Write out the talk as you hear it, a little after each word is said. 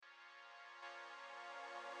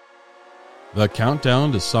The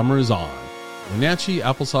countdown to summer is on. Wenatchee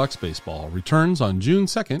AppleSox Baseball returns on June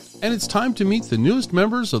 2nd, and it's time to meet the newest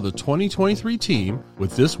members of the 2023 team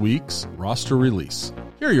with this week's roster release.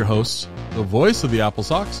 Here are your hosts, the voice of the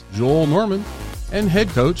AppleSox, Joel Norman, and head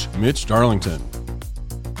coach Mitch Darlington.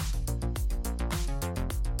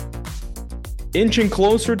 Inching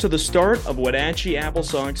closer to the start of Wenatchee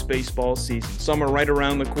AppleSox baseball season. Summer right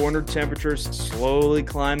around the corner, temperatures slowly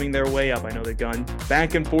climbing their way up. I know they've gone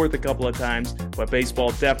back and forth a couple of times, but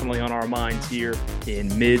baseball definitely on our minds here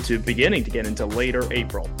in mid to beginning to get into later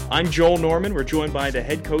April. I'm Joel Norman. We're joined by the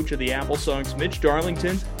head coach of the AppleSox, Mitch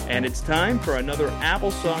Darlington, and it's time for another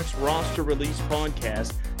AppleSox roster release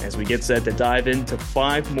podcast as we get set to dive into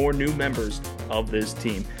 5 more new members of this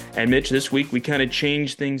team. And Mitch, this week we kind of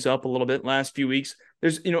changed things up a little bit. Last few weeks, I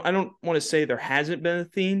don't want to say there hasn't been a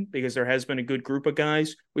theme because there has been a good group of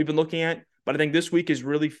guys we've been looking at, but I think this week is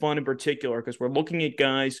really fun in particular because we're looking at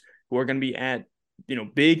guys who are going to be at,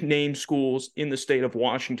 big name schools in the state of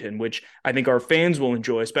Washington, which I think our fans will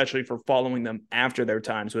enjoy, especially for following them after their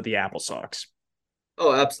times with the AppleSox.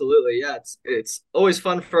 Oh, absolutely. Yeah, it's always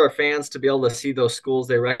fun for our fans to be able to see those schools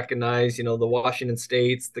they recognize, the Washington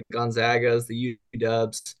States, the Gonzagas, the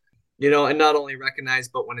UWs, and not only recognize,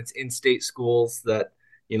 but when it's in-state schools that,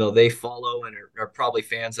 they follow and are probably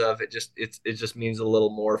fans of, it just means a little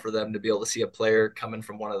more for them to be able to see a player coming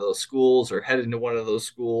from one of those schools or heading to one of those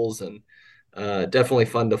schools, and definitely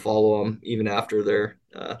fun to follow them even after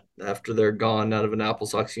they're gone out of an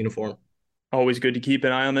AppleSox uniform. Always good to keep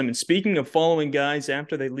an eye on them. And speaking of following guys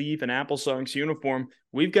after they leave an AppleSox uniform,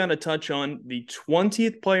 we've got to touch on the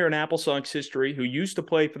 20th player in AppleSox history who used to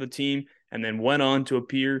play for the team and then went on to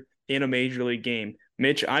appear in a major league game.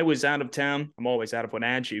 Mitch, I was out of town. I'm always out of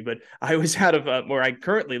Wenatchee, but I was out of where I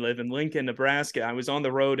currently live in Lincoln, Nebraska. I was on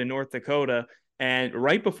the road in North Dakota, and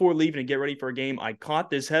right before leaving to get ready for a game, I caught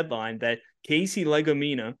this headline that Casey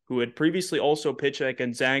Legomina, who had previously also pitched at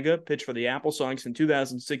Gonzaga, pitched for the AppleSox in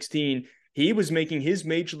 2016, he was making his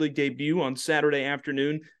major league debut on Saturday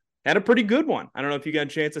afternoon. Had a pretty good one. I don't know if you got a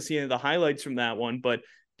chance to see any of the highlights from that one, but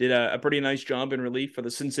did a pretty nice job in relief for the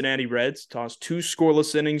Cincinnati Reds. Tossed 2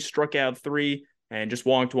 scoreless innings, struck out 3, and just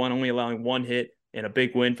walked 1, only allowing 1 hit in a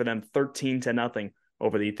big win for them, 13-0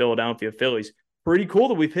 over the Philadelphia Phillies. Pretty cool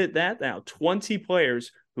that we've hit that now. 20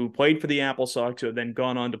 players who played for the AppleSox who have then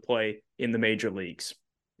gone on to play in the major leagues.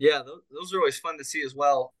 Yeah, those are always fun to see as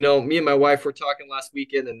well. Me and my wife were talking last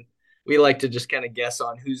weekend, and we like to just kind of guess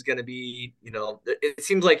on who's going to be, it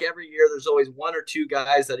seems like every year there's always 1 or 2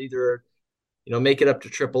 guys that either, make it up to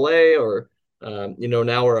AAA or,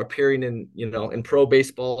 now are appearing in pro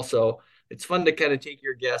baseball. So it's fun to kind of take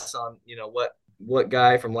your guess on, what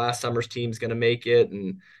guy from last summer's team is going to make it.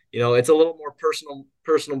 And, it's a little more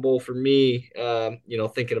personable for me,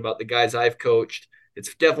 thinking about the guys I've coached.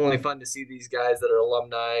 It's definitely fun to see these guys that are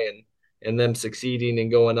alumni and them succeeding and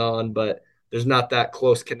going on, but there's not that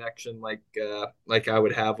close connection like I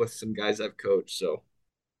would have with some guys I've coached. So,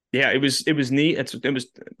 yeah, it was neat. It was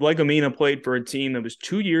Legomina played for a team that was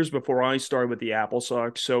 2 years before I started with the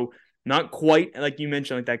AppleSox. So not quite like you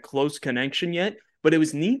mentioned, like that close connection yet. But it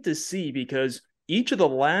was neat to see because each of the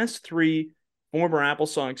last 3 former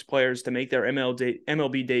AppleSox players to make their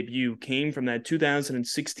MLB debut came from that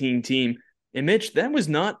 2016 team. And Mitch, that was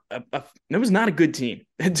not a good team,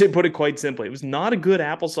 to put it quite simply. It was not a good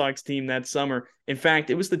AppleSox team that summer. In fact,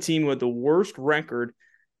 it was the team with the worst record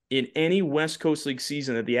in any West Coast League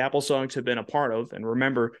season that the AppleSox have been a part of. And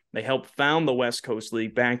remember, they helped found the West Coast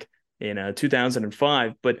League back in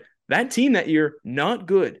 2005. But that team that year, not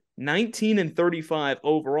good. 19-35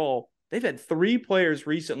 overall. They've had 3 players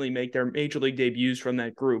recently make their major league debuts from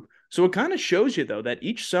that group. So it kind of shows you, though, that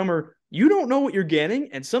each summer you don't know what you're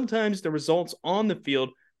getting, and sometimes the results on the field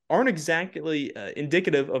aren't exactly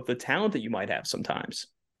indicative of the talent that you might have sometimes.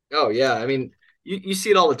 Oh, yeah. I mean, you see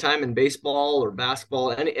it all the time in baseball or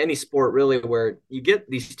basketball, any sport really, where you get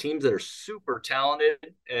these teams that are super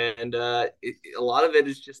talented, and a lot of it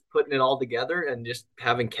is just putting it all together and just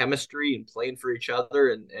having chemistry and playing for each other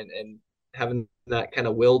and having that kind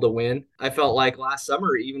of will to win. I felt like last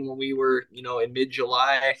summer, even when we were, in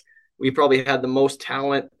mid-July, we probably had the most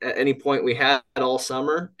talent at any point we had all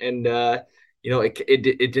summer. And,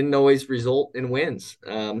 it didn't always result in wins.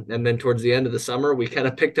 And then towards the end of the summer, we kind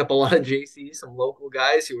of picked up a lot of JC, some local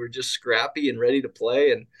guys who were just scrappy and ready to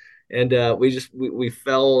play. And we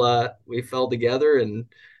fell together and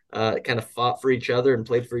kind of fought for each other and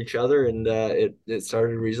played for each other. And it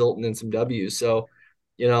started resulting in some W's. So,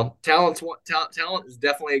 talent is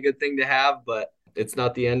definitely a good thing to have, but it's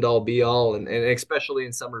not the end all be all. And especially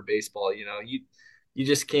in summer baseball, you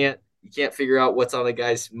just can't figure out what's on a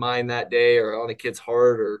guy's mind that day or on a kid's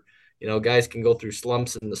heart or, guys can go through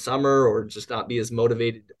slumps in the summer or just not be as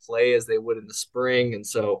motivated to play as they would in the spring. And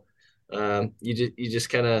so you just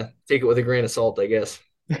kind of take it with a grain of salt, I guess.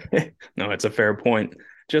 No, it's a fair point.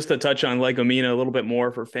 Just to touch on Legomena a little bit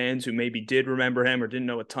more for fans who maybe did remember him or didn't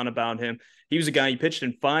know a ton about him. He was a guy, he pitched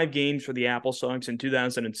in 5 games for the AppleSox in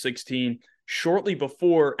 2016, shortly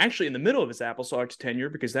before, actually in the middle of his AppleSox tenure,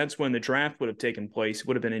 because that's when the draft would have taken place. It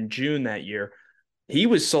would have been in June that year. He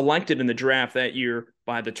was selected in the draft that year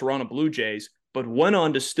by the Toronto Blue Jays, but went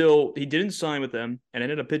on to he didn't sign with them and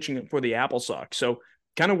ended up pitching for the AppleSox. So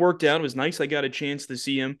kind of worked out. It was nice I got a chance to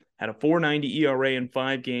see him. Had a 4.90 ERA in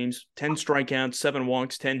 5 games, 10 strikeouts, 7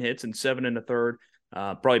 walks, 10 hits, and 7 in the third.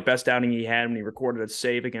 Probably best outing he had when he recorded a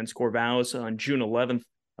save against Corvallis on June 11th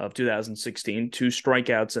of 2016. 2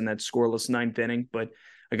 strikeouts in that scoreless 9th inning. But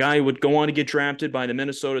a guy who would go on to get drafted by the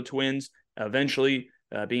Minnesota Twins, eventually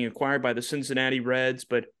being acquired by the Cincinnati Reds.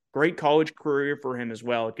 But great college career for him as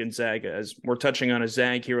well at Gonzaga. As we're touching on a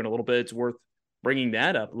Zag here in a little bit, it's worth bringing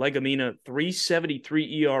that up. Legomena,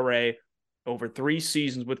 3.73 ERA over 3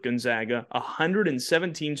 seasons with Gonzaga,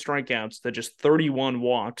 117 strikeouts to just 31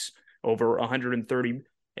 walks over 130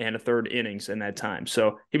 and a third innings in that time.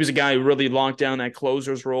 So he was a guy who really locked down that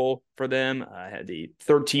closer's role for them, had the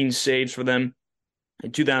 13 saves for them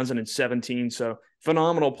in 2017. So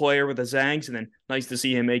phenomenal player with the Zags, and then nice to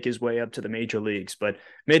see him make his way up to the major leagues. But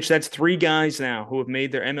Mitch, that's 3 guys now who have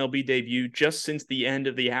made their MLB debut just since the end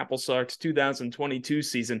of the AppleSox 2022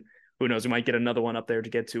 season. Who knows? We might get another one up there to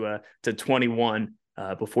get to 21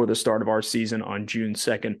 before the start of our season on June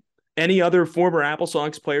 2nd. Any other former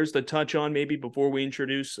AppleSox players to touch on maybe before we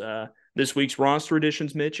introduce this week's roster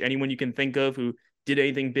additions, Mitch? Anyone you can think of who did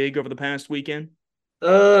anything big over the past weekend?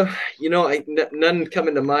 None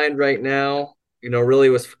coming to mind right now. Really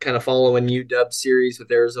was kind of following UW series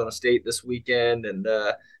with Arizona State this weekend, and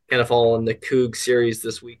kind of following the Coug series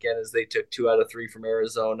this weekend as they took 2 out of 3 from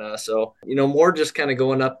Arizona. So, more just kind of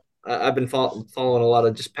going up. I've been following a lot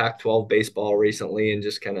of just Pac-12 baseball recently, and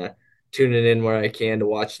just kind of tuning in where I can to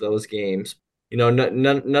watch those games. None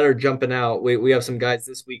are jumping out. We have some guys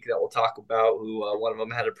this week that we'll talk about who one of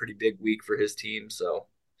them had a pretty big week for his team. So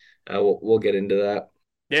we'll get into that.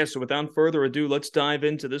 Yeah, so without further ado, let's dive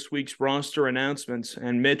into this week's roster announcements.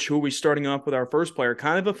 And Mitch, who are we starting off with our first player?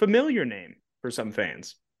 Kind of a familiar name for some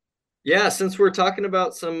fans. Yeah, since we're talking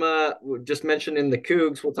about some, just mentioning the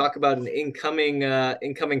Cougs, we'll talk about an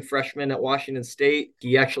incoming freshman at Washington State.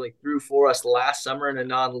 He actually threw for us last summer in a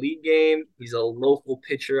non-league game. He's a local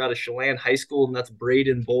pitcher out of Chelan High School, and that's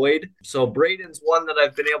Braden Boyd. So Braden's one that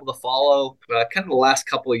I've been able to follow kind of the last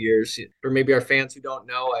couple of years. For maybe our fans who don't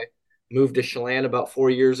know, I moved to Chelan about 4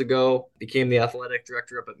 years ago, became the athletic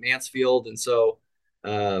director up at Mansfield, and so,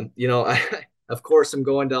 I of course, I'm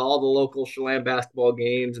going to all the local Chelan basketball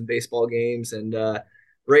games and baseball games. And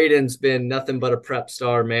Braden's been nothing but a prep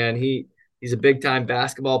star, man. He's a big-time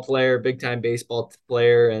basketball player, big-time baseball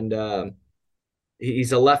player, and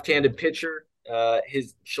he's a left-handed pitcher.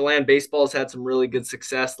 His Chelan baseball has had some really good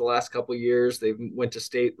success the last couple of years. They went to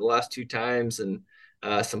state the last 2 times and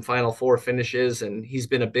some Final Four finishes, and he's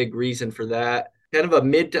been a big reason for that. Kind of a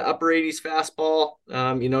mid to upper 80s fastball.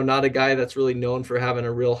 Not a guy that's really known for having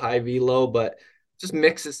a real high velo, but just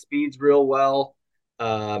mixes speeds real well.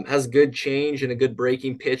 Has good change and a good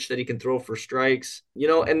breaking pitch that he can throw for strikes.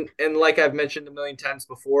 And like I've mentioned a million times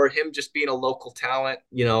before, him just being a local talent,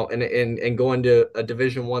 and going to a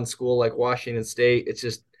Division I school like Washington State,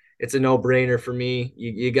 it's a no-brainer for me.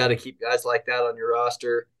 You got to keep guys like that on your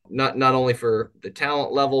roster, not only for the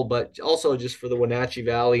talent level, but also just for the Wenatchee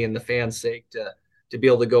Valley and the fans' sake to be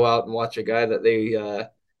able to go out and watch a guy that they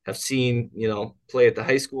have seen, play at the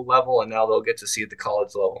high school level, and now they'll get to see at the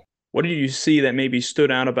college level. What did you see that maybe stood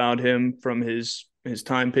out about him from his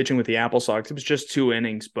time pitching with the AppleSox? It was just 2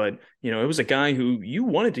 innings, but it was a guy who you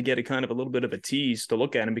wanted to get a kind of a little bit of a tease to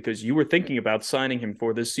look at him because you were thinking about signing him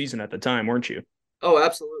for this season at the time, weren't you? Oh,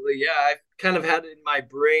 absolutely. Yeah, I kind of had it in my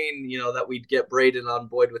brain, that we'd get Braden on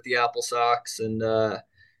board with the AppleSox, and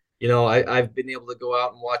I've been able to go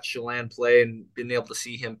out and watch Chelan play and been able to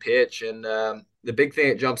see him pitch. And the big thing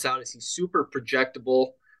that jumps out is he's super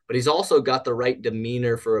projectable, but he's also got the right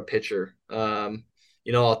demeanor for a pitcher. I'll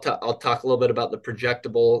talk a little bit about the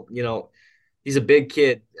projectable. He's a big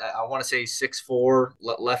kid. I want to say he's 6'4",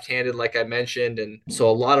 left-handed, like I mentioned. And so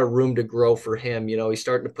a lot of room to grow for him. He's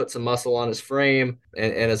starting to put some muscle on his frame.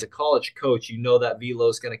 And as a college coach, that velo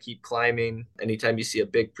is going to keep climbing anytime you see a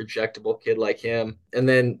big projectable kid like him. And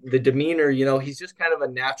then the demeanor, he's just kind of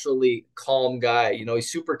a naturally calm guy.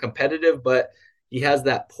 He's super competitive, but he has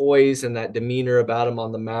that poise and that demeanor about him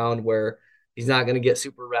on the mound where he's not going to get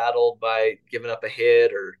super rattled by giving up a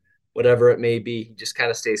hit or whatever it may be. He just kind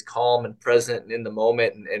of stays calm and present and in the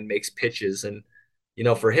moment and makes pitches. And,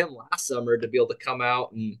 for him last summer to be able to come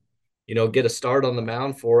out and, get a start on the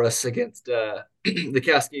mound for us against the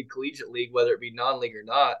Cascade Collegiate League, whether it be non-league or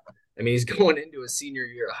not. I mean, he's going into his senior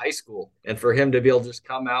year of high school. And for him to be able to just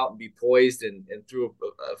come out and be poised and through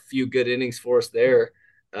a few good innings for us there,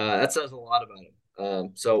 that says a lot about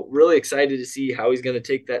him. So really excited to see how he's going to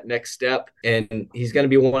take that next step, and he's going to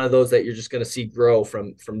be one of those that you're just going to see grow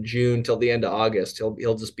from June till the end of August.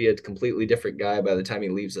 He'll just be a completely different guy by the time he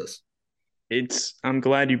leaves us. I'm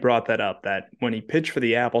glad you brought that up, that when he pitched for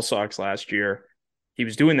the AppleSox last year, he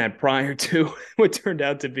was doing that prior to what turned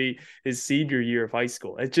out to be his senior year of high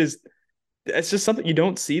school. It's just something you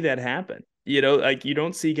don't see that happen. Like you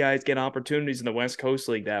don't see guys get opportunities in the West Coast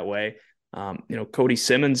League that way. Cody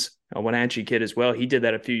Simmons, a Wenatchee kid as well. He did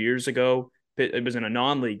that a few years ago. It was in a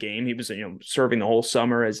non-league game. He was, serving the whole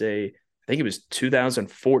summer I think it was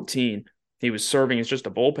 2014. He was serving as just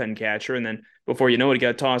a bullpen catcher. And then before you know it, he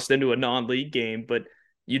got tossed into a non-league game. But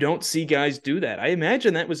you don't see guys do that. I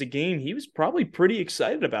imagine that was a game he was probably pretty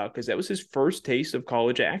excited about because that was his first taste of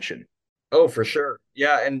college action. Oh, for sure.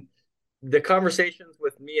 Yeah. And the conversations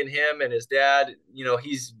with me and him and his dad,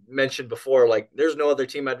 he's mentioned before, like there's no other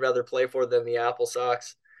team I'd rather play for than the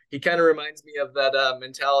AppleSox. He kind of reminds me of that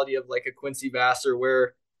mentality of like a Quincy Vassar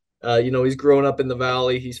where, he's grown up in the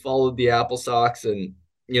Valley. He's followed the AppleSox and,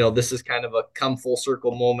 this is kind of a come full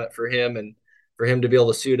circle moment for him, and for him to be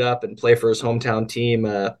able to suit up and play for his hometown team,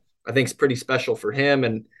 I think it's pretty special for him.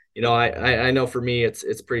 And, I know for me,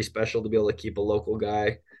 it's pretty special to be able to keep a local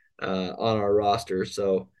guy on our roster.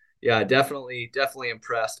 So, yeah, definitely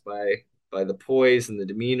impressed by the poise and the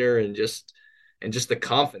demeanor and just the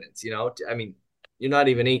confidence. I mean, you're not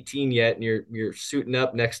even 18 yet, and you're suiting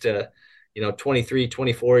up next to 23,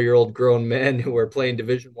 24-year-old grown men who are playing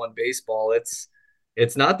Division I baseball.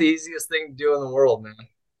 It's not the easiest thing to do in the world, man.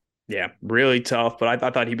 Yeah, really tough, but I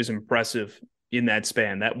thought he was impressive in that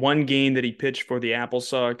span. That one game that he pitched for the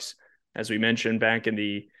AppleSox, as we mentioned back in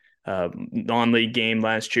the non-league game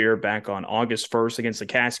last year, back on August 1st against the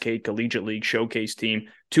Cascade Collegiate League showcase team.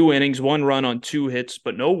 2 innings, 1 run on 2 hits,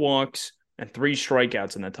 but no walks and 3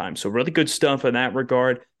 strikeouts in that time. So really good stuff in that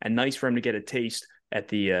regard, and nice for him to get a taste at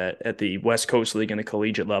the West Coast League and the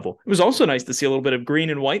collegiate level. It was also nice to see a little bit of green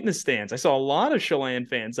and white in the stands. I saw a lot of Chelan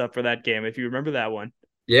fans up for that game, if you remember that one.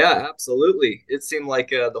 Yeah, absolutely. It seemed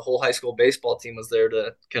like the whole high school baseball team was there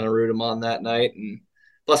to kind of root him on that night. And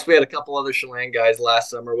plus, we had a couple other Chelan guys last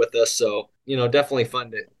summer with us. So, definitely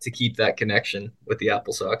fun to keep that connection with the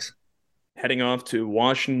AppleSox. Heading off to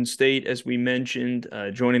Washington State, as we mentioned,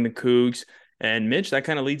 joining the Cougs. And Mitch, that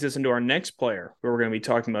kind of leads us into our next player who we're going to be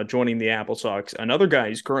talking about joining the AppleSox. Another guy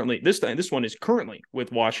who's currently, this one is currently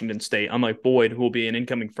with Washington State, unlike Boyd, who will be an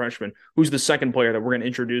incoming freshman. Who's the second player that we're going to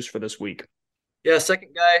introduce for this week? Yeah,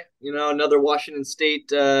 second guy, another Washington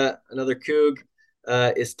State, another Coug,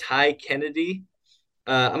 is Ty Kennedy.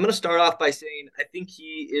 I'm going to start off by saying I think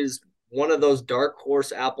he is one of those dark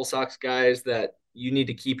horse AppleSox guys that you need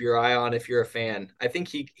to keep your eye on if you're a fan. I think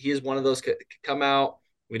he is one of those could come out.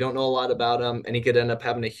 We don't know a lot about him, and he could end up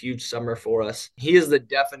having a huge summer for us. He is the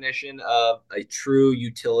definition of a true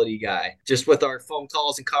utility guy. Just with our phone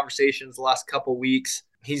calls and conversations the last couple weeks,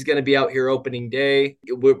 he's going to be out here opening day,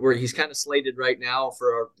 where he's kind of slated right now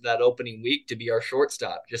for that opening week to be our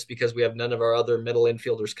shortstop, just because we have none of our other middle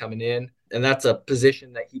infielders coming in. And that's a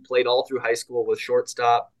position that he played all through high school with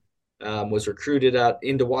shortstop, was recruited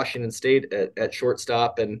into Washington State at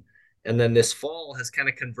shortstop. And then this fall has kind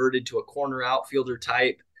of converted to a corner outfielder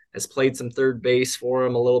type, has played some third base for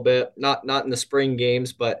him a little bit, not in the spring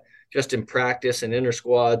games, but just in practice and inter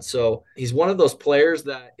squad. So he's one of those players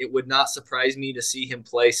that it would not surprise me to see him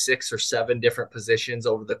play 6 or 7 different positions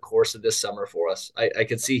over the course of this summer for us. I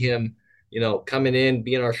could see him, coming in,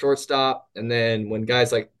 being our shortstop. And then when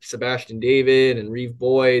guys like Sebastian David and Reeve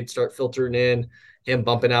Boyd start filtering in, him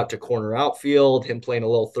bumping out to corner outfield, him playing a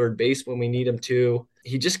little third base when we need him to.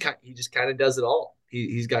 He just kind of does it all.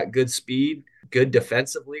 He's got good speed, good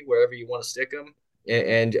defensively wherever you want to stick him,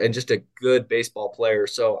 and just a good baseball player.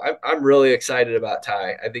 So I'm really excited about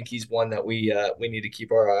Ty. I think he's one that we need to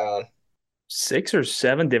keep our eye on. 6 or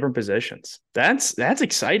 7 different positions. That's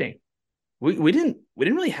exciting. We didn't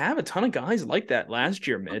really have a ton of guys like that last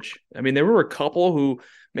year, Mitch. I mean, there were a couple who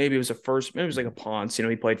maybe it was like a Ponce.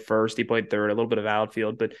 He played first, he played third, a little bit of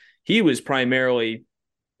outfield, but he was primarily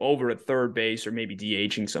over at third base or maybe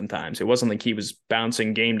DHing sometimes. It wasn't like he was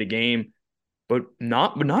bouncing game to game, but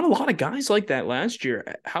not a lot of guys like that last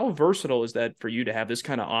year. How versatile is that for you to have this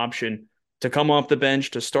kind of option to come off the bench,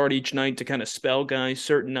 to start each night, to kind of spell guys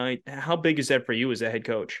certain night? How big is that for you as a head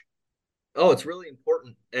coach? Oh, it's really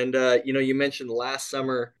important. And you mentioned last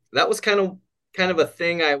summer. That was kind of a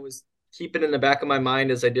thing I was keeping in the back of my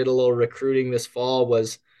mind as I did a little recruiting this fall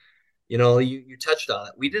was, you touched on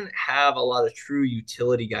it. We didn't have a lot of true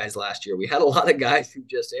utility guys last year. We had a lot of guys who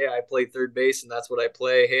just, hey, I play third base and that's what I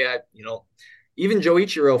play. Hey, even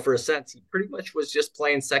Joichiro for a sense, he pretty much was just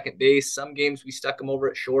playing second base. Some games we stuck him over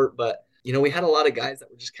at short, but we had a lot of guys that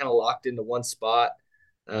were just kind of locked into one spot.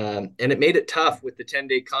 And it made it tough with the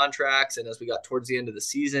 10-day contracts. And as we got towards the end of the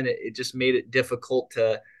season, it just made it difficult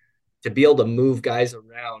to be able to move guys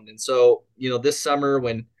around. And so, this summer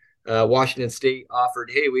when Washington State offered,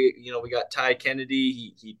 hey, we got Ty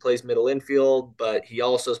Kennedy. He plays middle infield, but he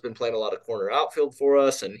also has been playing a lot of corner outfield for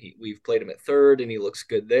us, and we've played him at third, and he looks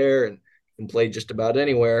good there, and can play just about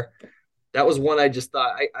anywhere. That was one I just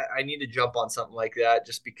thought I need to jump on something like that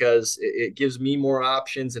just because it gives me more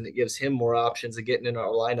options and it gives him more options of getting in our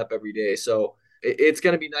lineup every day. So it's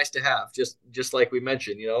going to be nice to have just like we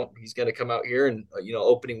mentioned, he's going to come out here and,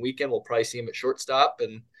 opening weekend, we'll probably see him at shortstop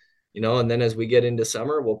and then as we get into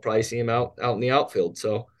summer, we'll probably see him out in the outfield.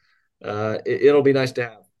 So it'll be nice to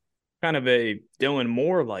have. Kind of a Dylan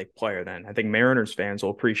Moore like player then. I think Mariners fans will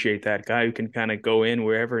appreciate that guy who can kind of go in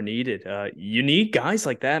wherever needed. You need guys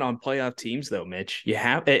like that on playoff teams though, Mitch. You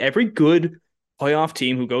have every good playoff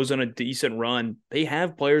team who goes on a decent run, they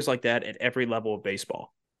have players like that at every level of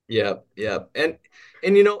baseball. Yeah, yeah. And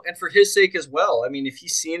for his sake as well. I mean, if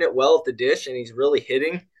he's seeing it well at the dish and he's really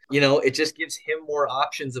hitting, it just gives him more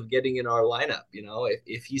options of getting in our lineup.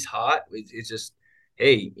 If he's hot, it's just,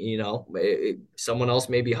 hey, someone else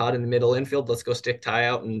may be hot in the middle infield. Let's go stick Ty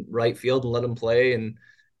out in right field and let him play and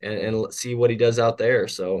let's see what he does out there.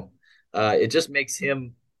 So it just makes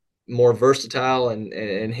him more versatile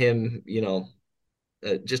and him,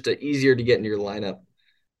 just easier to get into your lineup.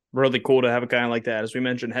 Really cool to have a guy like that. As we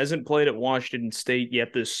mentioned, hasn't played at Washington State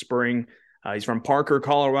yet this spring. He's from Parker,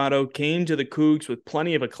 Colorado, came to the Cougs with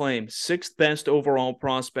plenty of acclaim. Sixth best overall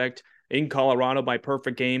prospect in Colorado by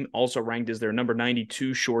perfect game, also ranked as their number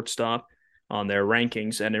 92 shortstop on their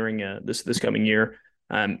rankings entering this coming year.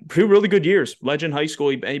 Two really good years. Legend High School,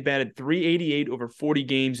 he batted 388 over 40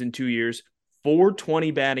 games in 2 years,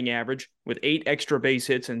 420 batting average with 8 extra base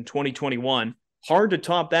hits in 2021. Hard to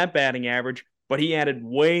top that batting average, but he added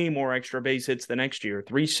way more extra base hits the next year,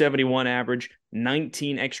 371 average,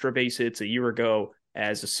 19 extra base hits a year ago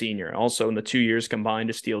as a senior. Also in the 2 years combined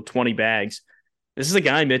to steal 20 bags. This is a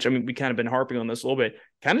guy, Mitch, I mean, we kind of been harping on this a little bit,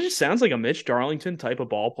 kind of just sounds like a Mitch Darlington type of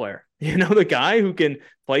ball player. The guy who can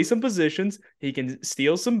play some positions, he can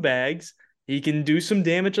steal some bags, he can do some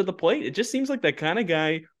damage at the plate. It just seems like that kind of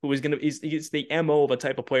guy who is the MO of a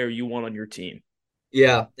type of player you want on your team.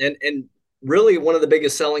 Yeah, and really one of the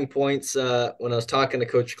biggest selling points when I was talking to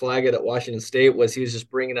Coach Claggett at Washington State was he was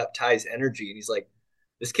just bringing up Ty's energy, and he's like,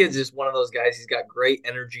 "This kid's just one of those guys. He's got great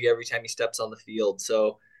energy every time he steps on the field."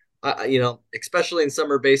 So, especially in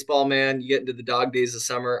summer baseball, man, you get into the dog days of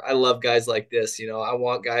summer. I love guys like this. I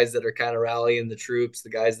want guys that are kind of rallying the troops, the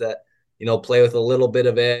guys that play with a little bit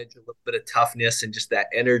of edge, a little bit of toughness, and just that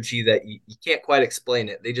energy that you can't quite explain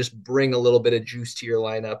it. They just bring a little bit of juice to your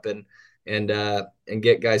lineup and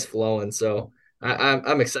get guys flowing. So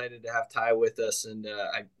I'm excited to have Ty with us, and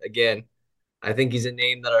I think he's a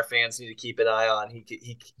name that our fans need to keep an eye on.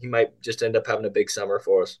 He might just end up having a big summer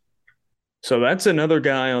for us. So that's another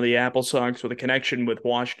guy on the AppleSox with a connection with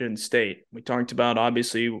Washington State. We talked about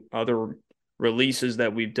obviously other releases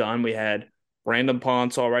that we've done. We had Brandon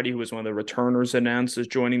Ponce already, who was one of the returners announced as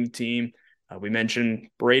joining the team. We mentioned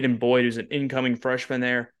Braden Boyd, who's an incoming freshman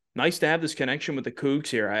there. Nice to have this connection with the Cougs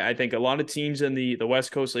here. I think a lot of teams in the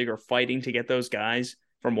West Coast League are fighting to get those guys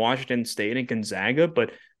from Washington State and Gonzaga, but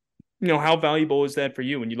how valuable is that for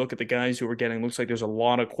you when you look at the guys who are getting? Looks like there's a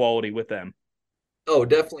lot of quality with them. Oh,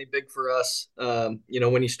 definitely big for us. When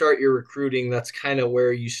you start your recruiting, that's kind of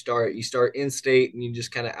where you start. You start in state and you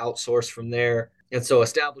just kind of outsource from there. And so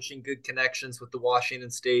establishing good connections with the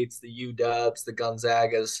Washington States, the UWs, the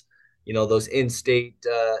Gonzagas, those in-state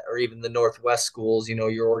or even the Northwest schools,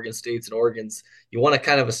 your Oregon States and Oregons, you want to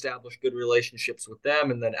kind of establish good relationships with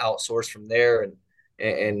them and then outsource from there and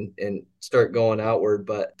start going outward.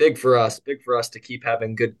 But big for us to keep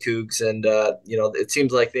having good Cougs. And, it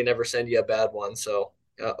seems like they never send you a bad one. So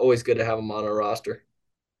always good to have them on our roster.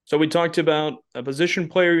 So we talked about a position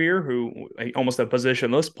player here who almost a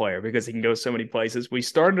positionless player because he can go so many places. We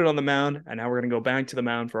started on the mound, and now we're going to go back to the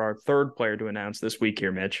mound for our third player to announce this week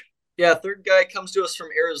here, Mitch. Yeah, third guy comes to us from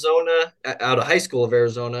Arizona, out of high school of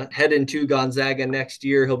Arizona, heading to Gonzaga next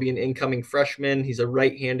year. He'll be an incoming freshman. He's a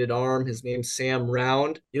right-handed arm. His name's Sam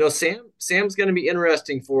Round. Sam's going to be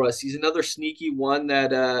interesting for us. He's another sneaky one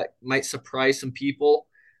that might surprise some people.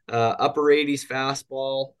 Upper 80s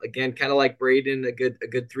fastball. Again, kind of like Braden, a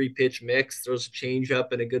good three pitch mix. Throws a change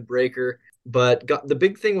up and a good breaker. But the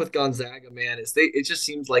big thing with Gonzaga, man, is it just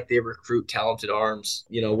seems like they recruit talented arms.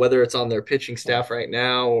 Whether it's on their pitching staff right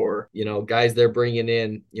now or guys they're bringing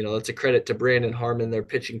in. It's a credit to Brandon Harmon, their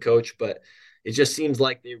pitching coach, but it just seems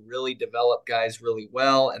like they really develop guys really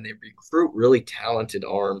well and they recruit really talented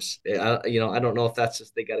arms. I don't know if that's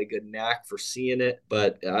just they got a good knack for seeing it,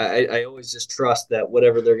 but I always just trust that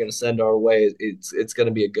whatever they're going to send our way, it's going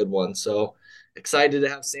to be a good one. So excited to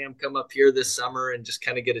have Sam come up here this summer and just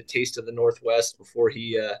kind of get a taste of the Northwest before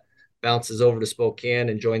he bounces over to Spokane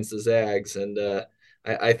and joins the Zags. And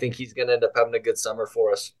I think he's going to end up having a good summer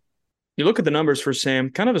for us. You look at the numbers for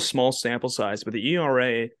Sam, kind of a small sample size, but the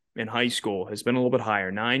ERA in high school has been a little bit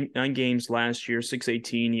higher. Nine games last year,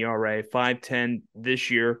 6.18 ERA, 5.10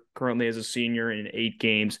 this year, currently as a senior in 8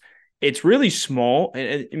 games. It's really small.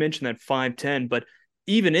 And you mentioned that 5.10, but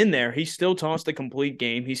even in there, he still tossed a complete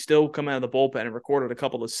game. He still come out of the bullpen and recorded a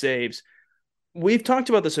couple of saves. We've talked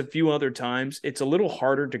about this a few other times. It's a little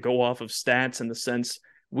harder to go off of stats in the sense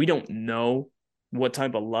we don't know what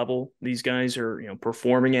type of level these guys are,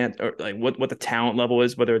 performing at, or like what the talent level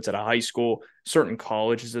is, whether it's at a high school, certain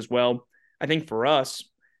colleges as well. I think for us,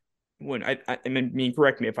 when I mean,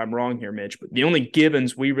 correct me if I'm wrong here, Mitch, but the only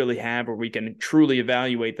givens we really have where we can truly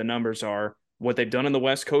evaluate the numbers are what they've done in the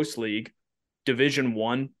West Coast League, Division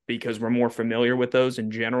I, because we're more familiar with those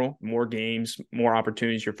in general, more games, more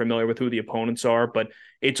opportunities. You're familiar with who the opponents are, but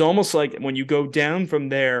it's almost like when you go down from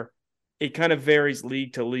there, it kind of varies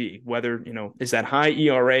league to league, whether, is that high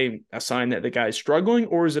ERA a sign that the guy's struggling,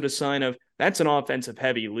 or is it a sign of that's an offensive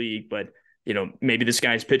heavy league, but, maybe this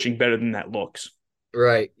guy's pitching better than that looks.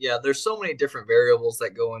 Right. Yeah. There's so many different variables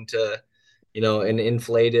that go into, an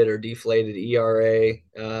inflated or deflated ERA.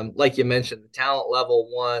 Like you mentioned, the talent level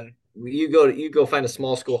one, you go find a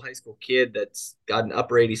small school high school kid that's got an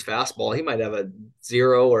upper 80s fastball. He might have a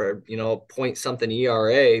 0 or point something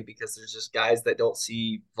ERA because there's just guys that don't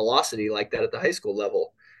see velocity like that at the high school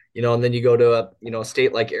level. And then you go to a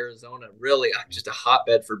state like Arizona, really just a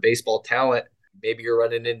hotbed for baseball talent. Maybe you're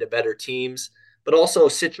running into better teams, but also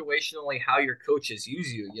situationally how your coaches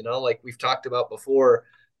use you. Like we've talked about before,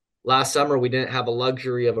 last summer we didn't have a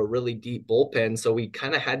luxury of a really deep bullpen, so we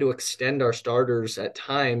kind of had to extend our starters at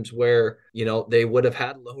times where they would have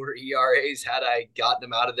had lower ERAs had I gotten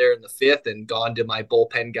them out of there in the fifth and gone to my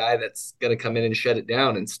bullpen guy that's going to come in and shut it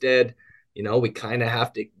down. Instead, we kind of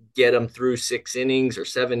have to get them through 6 innings or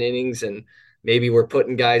 7 innings, and maybe we're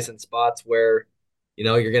putting guys in spots where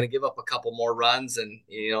you're going to give up a couple more runs, and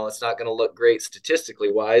it's not going to look great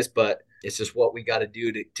statistically wise, but it's just what we got to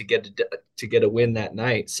do to get a win that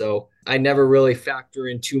night. So I never really factor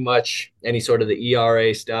in too much any sort of the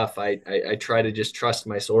ERA stuff. I try to just trust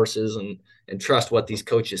my sources and trust what these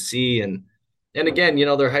coaches see. And again,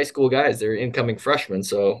 they're high school guys, they're incoming freshmen.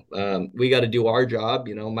 So we got to do our job.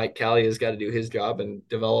 Mike Callie has got to do his job and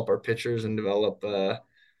develop our pitchers and develop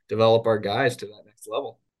our guys to that next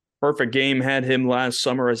level. Perfect game had him last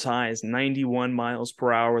summer as high as 91 miles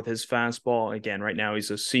per hour with his fastball. Again, right now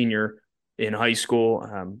he's a senior in high school.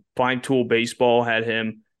 Five-tool baseball had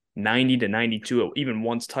him 90 to 92, even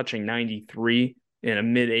once touching 93 in a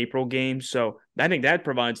mid-April game. So I think that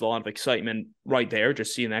provides a lot of excitement right there,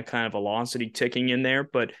 just seeing that kind of velocity ticking in there.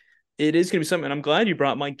 But it is going to be something, and I'm glad you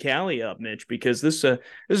brought Mike Callie up, Mitch, because this is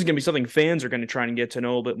going to be something fans are going to try and get to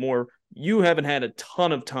know a bit more. You haven't had a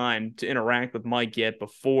ton of time to interact with Mike yet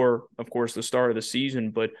before, of course, the start of the season,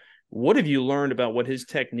 but what have you learned about what his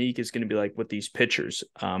technique is going to be like with these pitchers?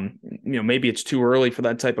 Maybe it's too early for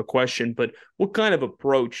that type of question, but what kind of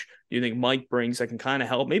approach do you think Mike brings that can kind of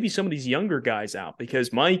help maybe some of these younger guys out?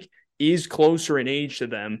 Because Mike is closer in age to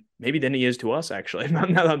them, maybe than he is to us, actually, now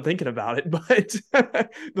that I'm thinking about it. But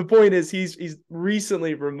the point is he's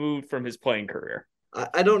recently removed from his playing career.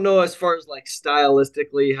 I don't know as far as like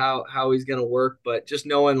stylistically how he's going to work, but just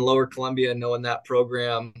knowing Lower Columbia, knowing that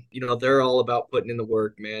program, they're all about putting in the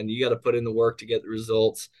work, man. You got to put in the work to get the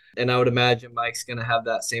results. And I would imagine Mike's going to have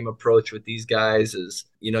that same approach with these guys is,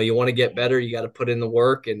 you want to get better, you got to put in the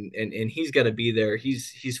work, and he's going to be there.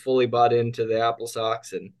 He's fully bought into the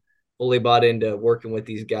AppleSox and fully bought into working with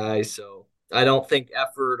these guys. So I don't think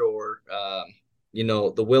effort or,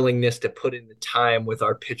 the willingness to put in the time with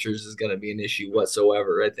our pitchers is going to be an issue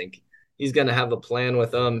whatsoever. I think he's going to have a plan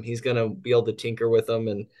with them. He's going to be able to tinker with them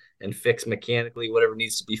and fix mechanically whatever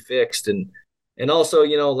needs to be fixed. And also,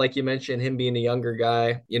 like you mentioned, him being a younger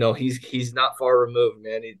guy, he's not far removed,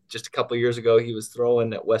 man. Just a couple of years ago, he was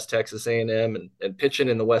throwing at West Texas A&M and pitching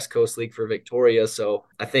in the West Coast League for Victoria. So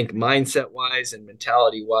I think mindset wise and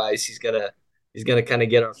mentality wise, he's gonna he's going to kind of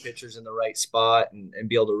get our pitchers in the right spot and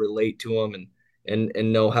be able to relate to them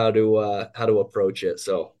and know how to approach it.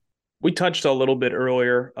 So We touched a little bit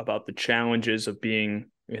earlier about the challenges of being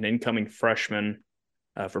an incoming freshman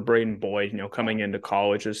for Braden Boyd, coming into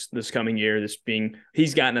college this coming year.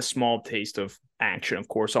 He's gotten a small taste of action, of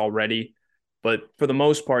course, already. But for the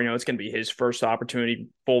most part, it's going to be his first opportunity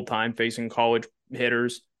full-time facing college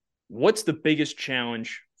hitters. What's the biggest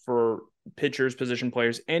challenge for pitchers, position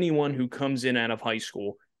players, anyone who comes in out of high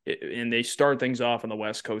school and they start things off in the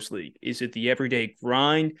West Coast League? Is it the everyday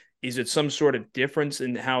grind? Is it some sort of difference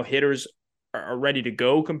in how hitters are ready to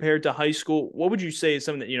go compared to high school? What would you say is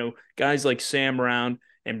something that, guys like Sam Round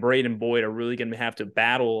and Braden Boyd are really going to have to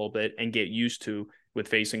battle a little bit and get used to with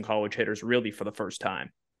facing college hitters really for the first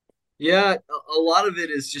time? yeah, a lot of it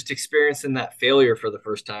is just experiencing that failure for the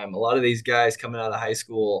first time. A lot of these guys coming out of high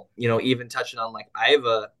school, even touching on like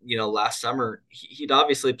Iva, last summer, he'd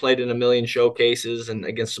obviously played in a million showcases and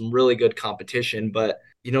against some really good competition, but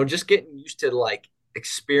just getting used to like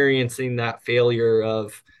experiencing that failure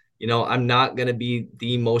of, I'm not going to be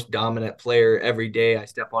the most dominant player every day I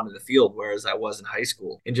step onto the field, whereas I was in high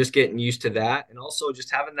school, and just getting used to that. And also just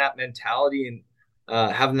having that mentality and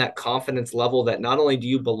having that confidence level that not only do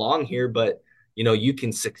you belong here, but you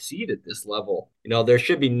can succeed at this level. There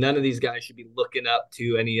should be none of these guys should be looking up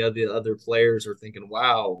to any of the other players or thinking,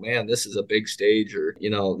 wow, man, this is a big stage, or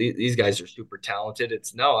these guys are super talented.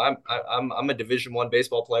 It's no, I'm a Division I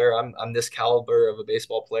baseball player. I'm this caliber of a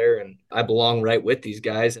baseball player, and I belong right with these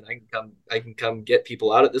guys, and I can come get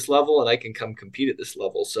people out at this level, and I can come compete at this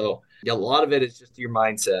level. So yeah, a lot of it is just your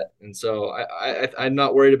mindset, and so I'm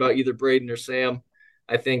not worried about either Braden or Sam.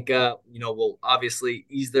 I think, we'll obviously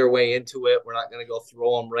ease their way into it. We're not going to go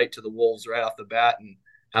throw them right to the wolves right off the bat and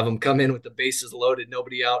have them come in with the bases loaded,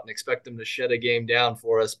 nobody out, and expect them to shut a game down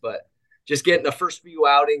for us. But just getting the first few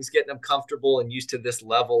outings, getting them comfortable and used to this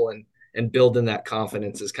level and building that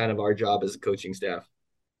confidence is kind of our job as a coaching staff.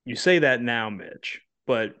 You say that now, Mitch,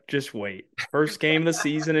 but just wait. First game of the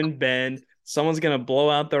season in Bend. Someone's going to blow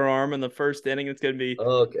out their arm in the first inning. It's going to be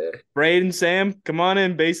okay. Braden, Sam, come on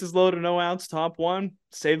in. Bases loaded, no outs, top one.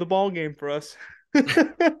 Save the ball game for us.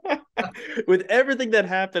 With everything that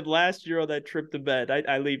happened last year on that trip to Bend,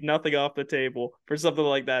 I leave nothing off the table for something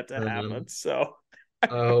like that to happen. So I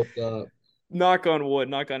hope not. Knock on wood,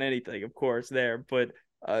 knock on anything, of course, there. But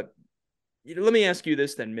let me ask you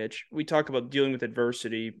this then, Mitch. We talk about dealing with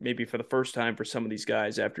adversity, maybe for the first time for some of these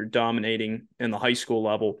guys after dominating in the high school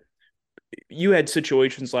level. You had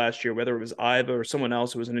situations last year, whether it was Iva or someone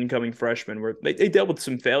else who was an incoming freshman, where they dealt with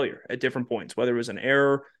some failure at different points, whether it was an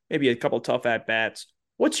error, maybe a couple of tough at-bats.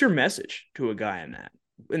 What's your message to a guy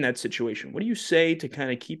in that situation? What do you say to kind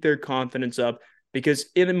of keep their confidence up? Because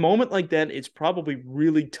in a moment like that, it's probably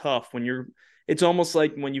really tough it's almost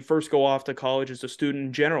like when you first go off to college as a student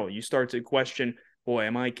in general, you start to question, boy,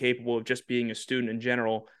 am I capable of just being a student in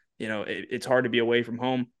general? It's hard to be away from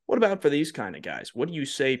home. What about for these kind of guys? What do you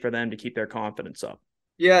say for them to keep their confidence up?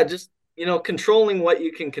 Yeah, just, controlling what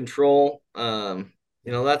you can control.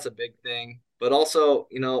 That's a big thing. But also,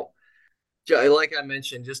 like I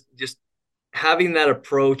mentioned, just having that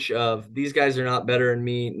approach of these guys are not better than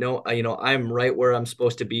me. No, I'm right where I'm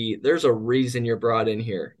supposed to be. There's a reason you're brought in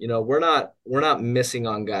here. We're not missing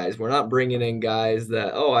on guys. We're not bringing in guys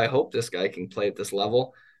that, oh, I hope this guy can play at this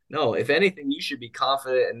level. No, if anything, you should be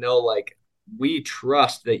confident and know, like, we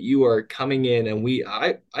trust that you are coming in, and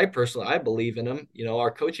I personally, I believe in them.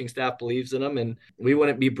 Our coaching staff believes in them, and we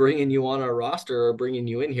wouldn't be bringing you on our roster or bringing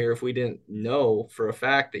you in here if we didn't know for a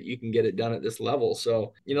fact that you can get it done at this level.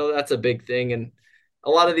 So, that's a big thing. And a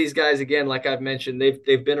lot of these guys, again, like I've mentioned,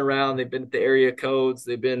 they've been around, they've been at the area codes,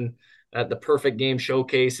 they've been at the perfect game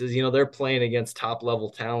showcases. They're playing against top level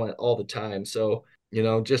talent all the time. So,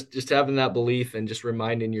 just having that belief and just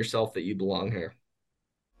reminding yourself that you belong here.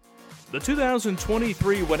 The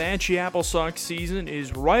 2023 Wenatchee AppleSox season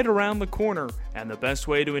is right around the corner, and the best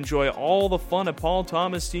way to enjoy all the fun at Paul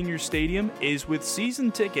Thomas Senior Stadium is with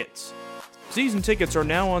season tickets. Season tickets are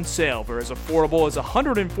now on sale for as affordable as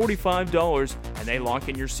 $145, and they lock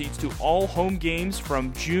in your seats to all home games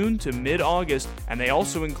from June to mid-August, and they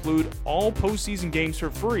also include all postseason games for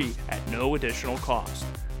free at no additional cost.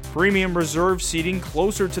 Premium reserve seating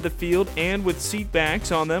closer to the field and with seat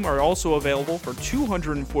backs on them are also available for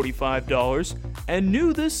 $245. And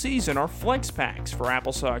new this season are Flex Packs for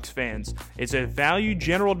AppleSox fans. It's a value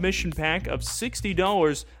general admission pack of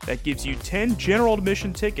 $60 that gives you 10 general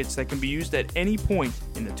admission tickets that can be used at any point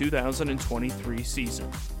in the 2023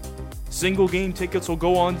 season. Single game tickets will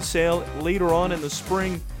go on sale later on in the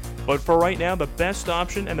spring, but for right now, the best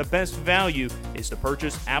option and the best value is to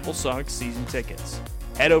purchase AppleSox season tickets.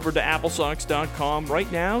 Head over to AppleSox.com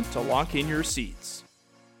right now to lock in your seats.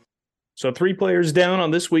 So 3 players down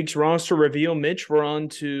on this week's roster reveal. Mitch, we're on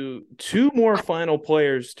to 2 more final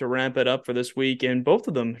players to wrap it up for this week, and both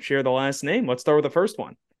of them share the last name. Let's start with the first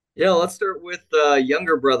one. Yeah, let's start with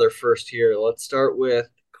younger brother first here. Let's start with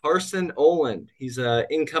Carson Oland. He's an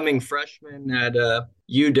incoming freshman at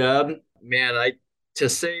UW. Man, to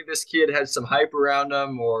say this kid has some hype around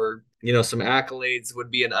him or some accolades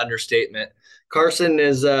would be an understatement. Carson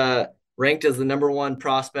is ranked as the #1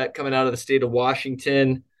 prospect coming out of the state of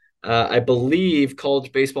Washington. I believe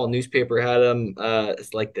College Baseball Newspaper had him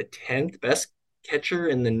as like the 10th best catcher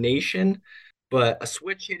in the nation, but a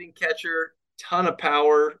switch hitting catcher, ton of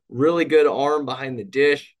power, really good arm behind the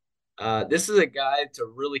dish. This is a guy to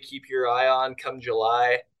really keep your eye on come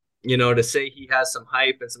July. To say he has some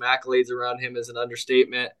hype and some accolades around him is an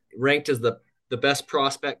understatement. Ranked as the best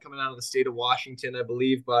prospect coming out of the state of Washington, I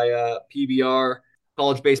believe, by PBR.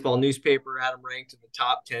 College Baseball Newspaper had him ranked in the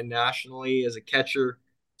top 10 nationally as a catcher.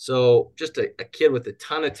 So just a kid with a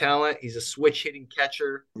ton of talent. He's a switch hitting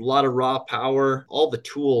catcher, a lot of raw power, all the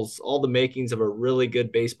tools, all the makings of a really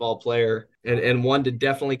good baseball player, and one to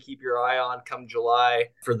definitely keep your eye on come July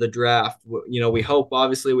for the draft. We hope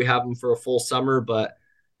obviously we have him for a full summer, but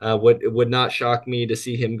it would not shock me to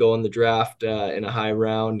see him go in the draft in a high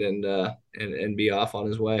round and be off on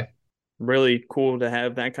his way. Really cool to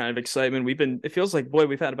have that kind of excitement. It feels like, boy,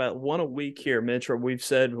 we've had about 1 a week here, Mitch, where we've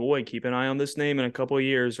said, boy, keep an eye on this name in a couple of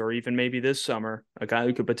years, or even maybe this summer, a guy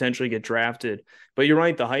who could potentially get drafted. But you're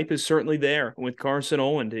right, the hype is certainly there with Carson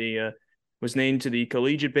Oland. He was named to the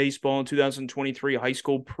Collegiate Baseball 2023 High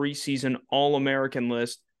School Preseason All-American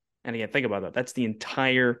list. And again, think about that. That's the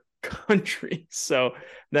entire country. So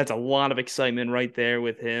that's a lot of excitement right there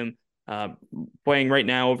with him. Playing right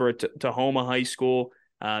now over at Tahoma High School.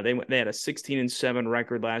 They had a 16-7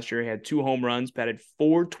 record last year. He had 2 home runs, batted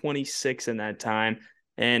 .426 in that time.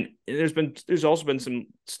 And there's also been some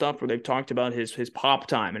stuff where they've talked about his pop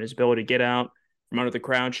time and his ability to get out from under the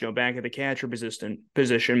crouch, back at the catcher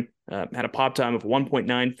position. Had a pop time of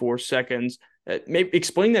 1.94 seconds. Maybe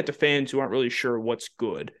explain that to fans who aren't really sure what's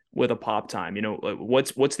good with a pop time.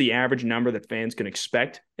 What's the average number that fans can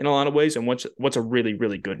expect in a lot of ways, and what's a really,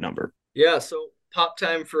 really good number? Yeah, so pop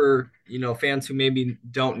time for fans who maybe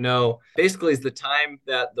don't know basically is the time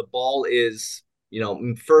that the ball is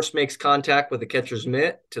first makes contact with the catcher's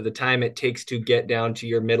mitt to the time it takes to get down to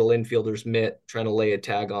your middle infielder's mitt trying to lay a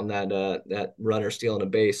tag on that runner stealing a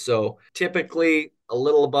base. So typically a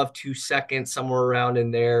little above 2 seconds, somewhere around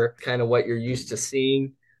in there, kind of what you're used to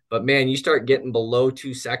seeing. But man, you start getting below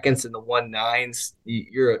 2 seconds in the 1.9s,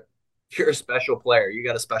 you're a special player. You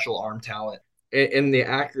got a special arm talent. And the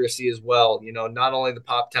accuracy as well, not only the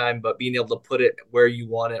pop time, but being able to put it where you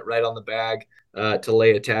want it, right on the bag, to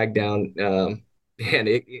lay a tag down. Man,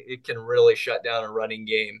 it can really shut down a running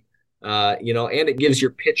game. And it gives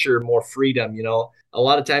your pitcher more freedom. A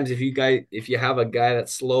lot of times if you have a guy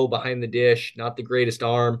that's slow behind the dish, not the greatest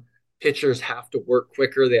arm, pitchers have to work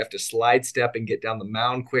quicker. They have to slide step and get down the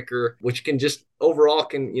mound quicker, which can just overall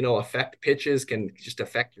affect pitches, can just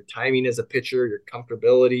affect your timing as a pitcher, your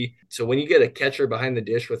comfortability. So when you get a catcher behind the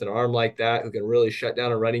dish with an arm like that who can really shut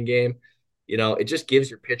down a running game, it just gives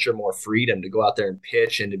your pitcher more freedom to go out there and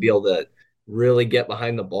pitch and to be able to really get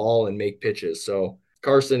behind the ball and make pitches. So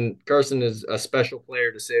Carson is a special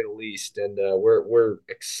player to say the least, and we're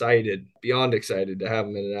excited, beyond excited, to have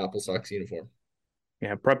him in an AppleSox uniform.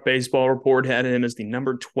 Yeah, Prep Baseball Report had him as the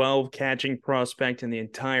number 12 catching prospect in the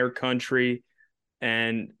entire country.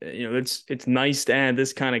 And, it's nice to add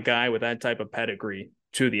this kind of guy with that type of pedigree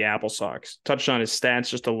to the AppleSox. Touched on his stats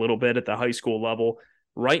just a little bit at the high school level.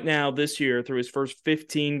 Right now, this year, through his first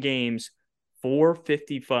 15 games,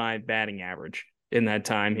 .455 batting average in that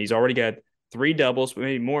time. He's already got 3 doubles, but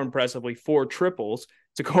maybe more impressively, 4 triples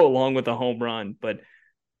to go along with the home run. But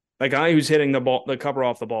a guy who's hitting the cover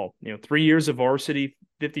off the ball, 3 years of varsity,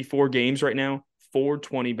 54 games right now,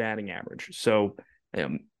 .420 batting average. So,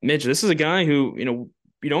 Mitch, this is a guy who,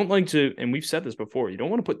 you don't like to, and we've said this before, you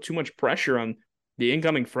don't want to put too much pressure on the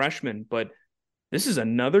incoming freshman, but this is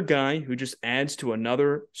another guy who just adds to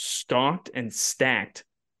another stocked and stacked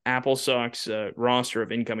AppleSox roster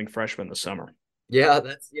of incoming freshmen this summer. Yeah,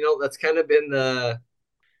 that's kind of been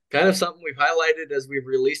something we've highlighted as we've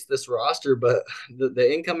released this roster, but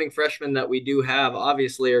the incoming freshmen that we do have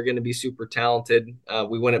obviously are going to be super talented.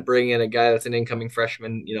 We wouldn't bring in a guy that's an incoming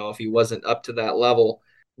freshman, if he wasn't up to that level.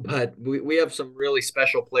 But we have some really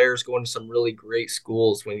special players going to some really great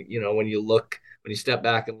schools when you step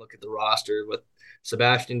back and look at the roster with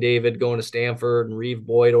Sebastian David going to Stanford and Reeve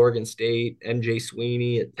Boyd, Oregon State, MJ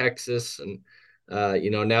Sweeney at Texas, and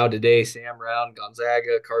Now today, Sam Brown,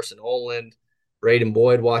 Gonzaga, Carson Oland, Braden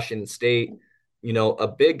Boyd, Washington State. A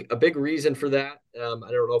big reason for that. I don't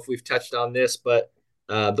know if we've touched on this, but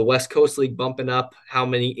the West Coast League bumping up how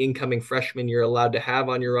many incoming freshmen you're allowed to have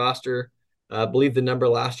on your roster. I believe the number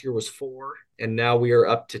last year was 4, and now we are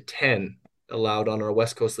up to 10 allowed on our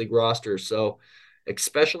West Coast League roster. So,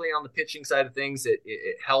 especially on the pitching side of things, it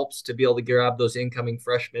helps to be able to grab those incoming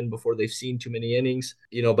freshmen before they've seen too many innings.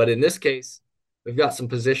 But in this case, we've got some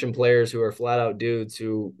position players who are flat out dudes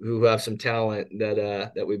who have some talent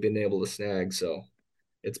that we've been able to snag. So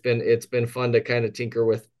it's been fun to kind of tinker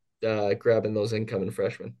with grabbing those incoming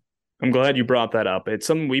freshmen. I'm glad you brought that up. It's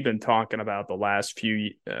something we've been talking about the last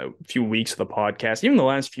few weeks of the podcast, even the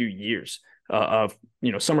last few years of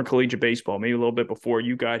summer collegiate baseball, maybe a little bit before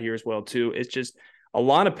you got here as well too. It's just a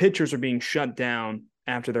lot of pitchers are being shut down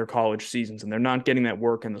after their college seasons, and they're not getting that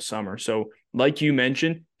work in the summer. So, like you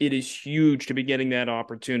mentioned, it is huge to be getting that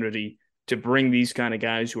opportunity to bring these kind of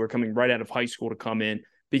guys who are coming right out of high school to come in,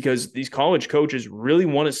 because these college coaches really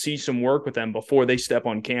want to see some work with them before they step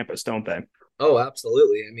on campus, don't they? Oh,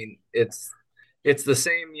 absolutely. I mean, it's the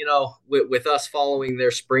same, with us following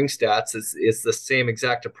their spring stats. It's the same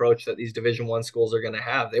exact approach that these Division One schools are going to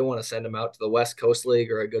have. They want to send them out to the West Coast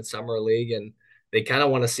League or a good summer league, and they kind of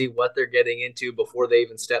want to see what they're getting into before they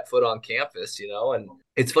even step foot on campus. And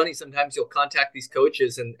it's funny, sometimes you'll contact these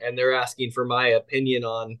coaches and they're asking for my opinion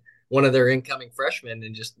on one of their incoming freshmen,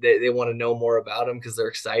 and just they want to know more about them because they're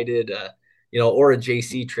excited. Or a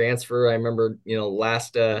JC transfer. I remember,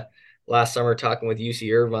 last summer talking with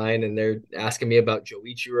UC Irvine, and they're asking me about Joe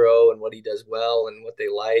Ichiro and what he does well and what they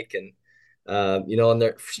like. And, and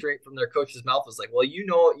they're straight from their coach's mouth was like, well,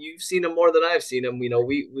 you've seen him more than I've seen him.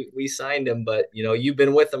 We signed him, but, you've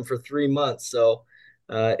been with him for 3 months. So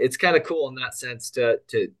it's kind of cool in that sense to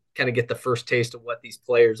kind of get the first taste of what these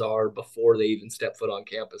players are before they even step foot on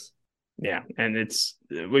campus. Yeah, and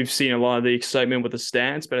we've seen a lot of the excitement with the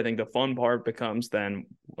stats, but I think the fun part becomes then,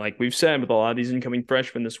 like we've said with a lot of these incoming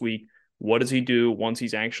freshmen this week, what does he do once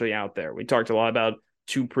he's actually out there? We talked a lot about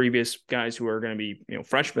 2 previous guys who are going to be,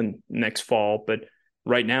 freshmen next fall, but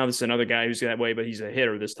right now this is another guy who's that way, but he's a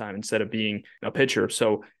hitter this time instead of being a pitcher.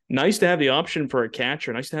 So nice to have the option for a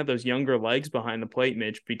catcher. Nice to have those younger legs behind the plate,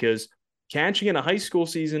 Mitch, because catching a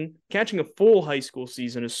full high school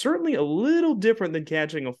season is certainly a little different than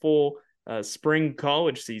catching a full spring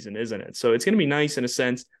college season, isn't it? So it's going to be nice in a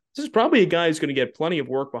sense. This is probably a guy who's going to get plenty of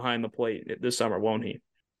work behind the plate this summer, won't he?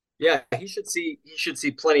 Yeah, he should see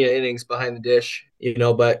plenty of innings behind the dish,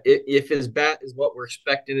 but if his bat is what we're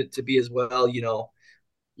expecting it to be as well,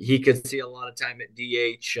 he could see a lot of time at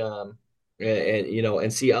DH,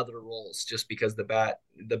 and see other roles just because the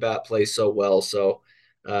bat plays so well. So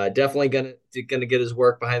definitely gonna get his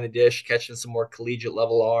work behind the dish, catching some more collegiate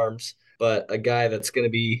level arms, but a guy he's gonna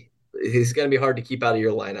be hard to keep out of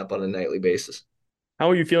your lineup on a nightly basis. How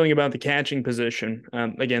are you feeling about the catching position?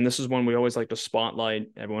 Again, this is one we always like to spotlight.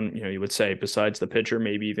 Everyone, you would say besides the pitcher,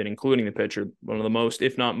 maybe even including the pitcher, one of the most,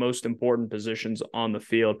 if not most important positions on the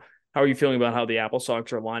field. How are you feeling about how the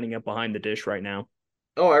AppleSox are lining up behind the dish right now?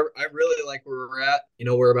 Oh, I really like where we're at.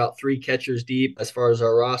 We're about 3 catchers deep as far as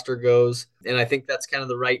our roster goes. And I think that's kind of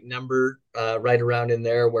the right number, right around in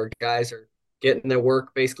there where guys are getting their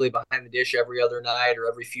work basically behind the dish every other night or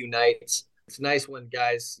every few nights. It's nice when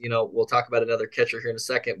guys, we'll talk about another catcher here in a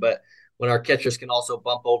second, but when our catchers can also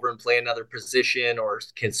bump over and play another position or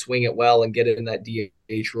can swing it well and get in that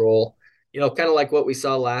DH role. Kind of like what we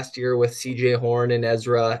saw last year with CJ Horn and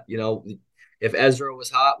Ezra. If Ezra was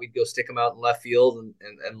hot, we'd go stick him out in left field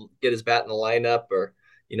and get his bat in the lineup. Or,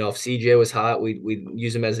 if CJ was hot, we'd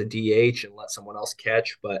use him as a DH and let someone else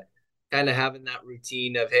catch. But kind of having that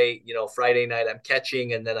routine of, hey, Friday night I'm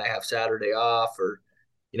catching and then I have Saturday off. Or,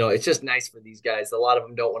 it's just nice for these guys. A lot of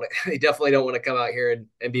them don't want to, they definitely don't want to come out here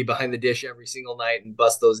and be behind the dish every single night and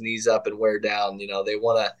bust those knees up and wear down. They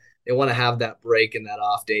want to have that break and that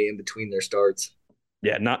off day in between their starts.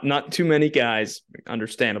 Yeah, not too many guys,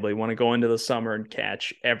 understandably, want to go into the summer and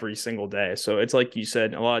catch every single day. So it's like you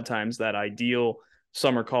said, a lot of times that ideal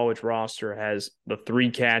summer college roster has the 3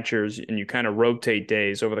 catchers, and you kind of rotate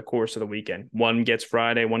days over the course of the weekend. One gets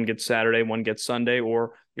Friday, one gets Saturday, one gets Sunday,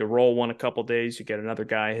 or you roll one a couple days, you get another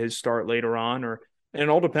guy his start later on, and it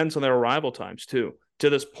all depends on their arrival times too. To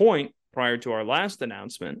this point, prior to our last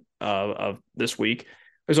announcement of this week,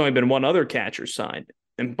 there's only been one other catcher signed.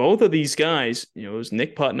 And both of these guys, it was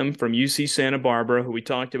Nick Putnam from UC Santa Barbara, who we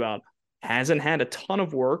talked about, hasn't had a ton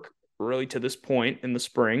of work really to this point in the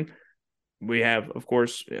spring. We have, of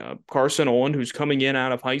course, Carson Oland, who's coming in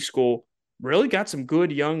out of high school, really got some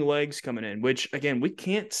good young legs coming in, which, again, we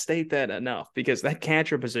can't state that enough because that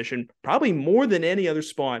catcher position, probably more than any other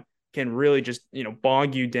spot, can really just,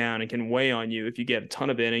 bog you down and can weigh on you if you get a ton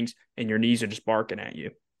of innings and your knees are just barking at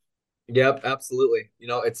you. Yep, absolutely.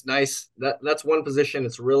 It's nice that's one position.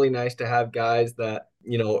 It's really nice to have guys that,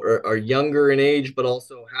 are younger in age, but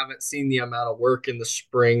also haven't seen the amount of work in the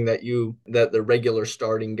spring that the regular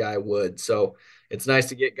starting guy would. So it's nice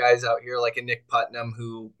to get guys out here like a Nick Putnam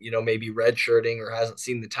who, maybe redshirting or hasn't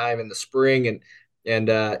seen the time in the spring and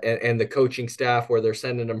the coaching staff where they're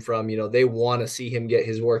sending him from, they want to see him get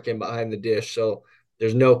his work in behind the dish. So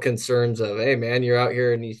there's no concerns of, hey man, you're out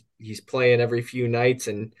here and he's playing every few nights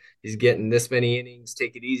and he's getting this many innings.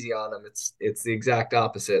 Take it easy on him. It's the exact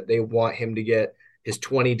opposite. They want him to get his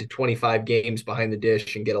 20 to 25 games behind the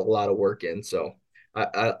dish and get a lot of work in. So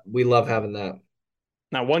we love having that.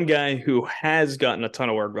 Now, one guy who has gotten a ton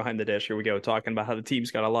of work behind the dish, here we go, talking about how the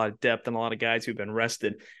team's got a lot of depth and a lot of guys who've been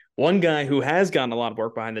rested. One guy who has gotten a lot of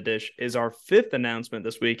work behind the dish is our fifth announcement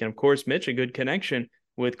this week. And of course, Mitch, a good connection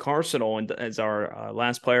with Carson Olin as our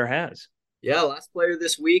last player has. Yeah, last player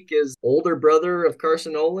this week is older brother of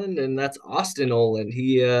Carson Olin, and that's Austin Olin.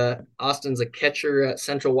 Austin's a catcher at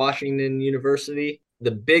Central Washington University.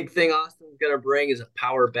 The big thing Austin's gonna bring is a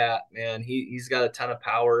power bat, man. He's got a ton of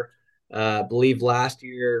power. I believe last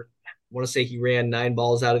year, I want to say he ran 9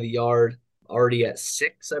 balls out of the yard. Already at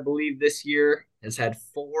 6, I believe this year. Has had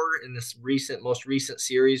 4 in this most recent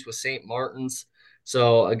series with St. Martin's.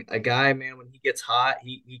 So a guy, man, when he gets hot,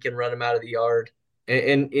 he can run him out of the yard.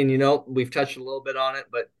 And we've touched a little bit on it,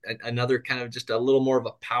 but another kind of just a little more of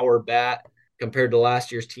a power bat compared to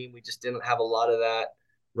last year's team. We just didn't have a lot of that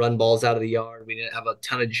run balls out of the yard. We didn't have a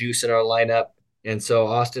ton of juice in our lineup. And so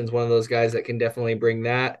Austin's one of those guys that can definitely bring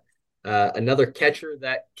that. Another catcher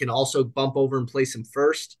that can also bump over and play some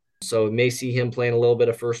first. So we may see him playing a little bit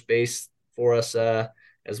of first base for us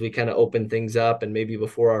as we kind of open things up and maybe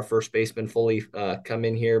before our first baseman fully come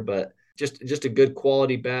in here. But just a good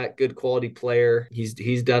quality bat, good quality player.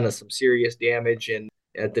 He's done some serious damage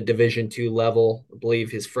at the Division II level. I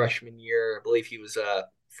believe his freshman year, I believe he was a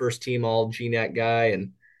first team All GNAC guy,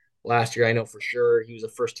 and last year I know for sure he was a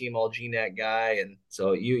first team All GNAC guy. And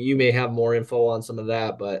so you may have more info on some of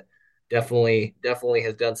that, but definitely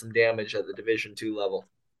has done some damage at the Division II level.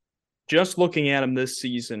 Just looking at him this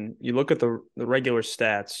season, you look at the regular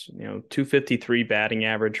stats, 253 batting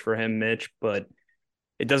average for him, Mitch, but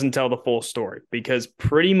it doesn't tell the full story because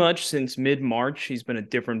pretty much since mid-March, he's been a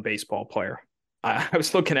different baseball player. I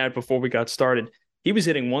was looking at it before we got started. He was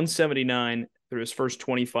hitting 179 through his first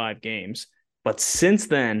 25 games. But since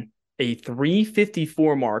then, a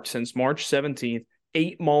 354 mark since March 17th,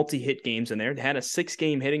 8 multi-hit games in there. They had a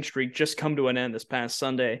 6-game hitting streak just come to an end this past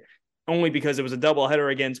Sunday, only because it was a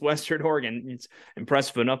doubleheader against Western Oregon. It's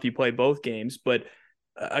impressive enough he played both games, but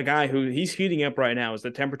a guy who he's heating up right now as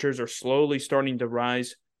the temperatures are slowly starting to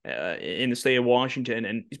rise in the state of Washington.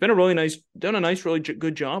 And he's been done a nice, really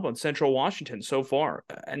good job on Central Washington so far.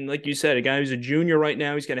 And like you said, a guy who's a junior right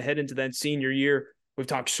now, he's going to head into that senior year. We've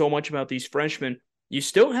talked so much about these freshmen. You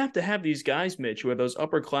still have to have these guys, Mitch, who are those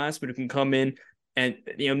upperclassmen who can come in and,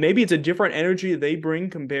 maybe it's a different energy they bring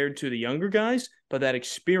compared to the younger guys, but that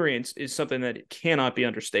experience is something that cannot be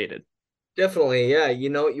understated. Definitely, yeah.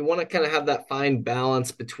 You want to kind of have that fine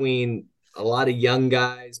balance between a lot of young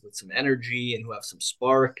guys with some energy and who have some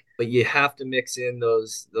spark, but you have to mix in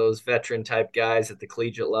those veteran type guys at the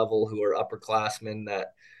collegiate level who are upperclassmen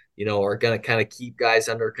that are going to kind of keep guys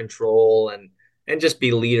under control and just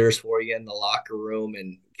be leaders for you in the locker room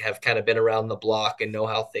and have kind of been around the block and know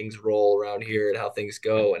how things roll around here and how things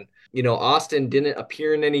go. And Austin didn't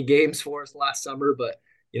appear in any games for us last summer, but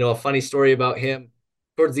a funny story about him.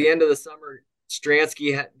 Towards the end of the summer,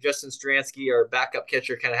 Justin Stransky, our backup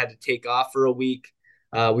catcher, kind of had to take off for a week.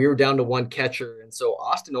 We were down to one catcher, and so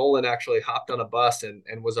Austin Olin actually hopped on a bus and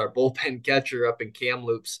was our bullpen catcher up in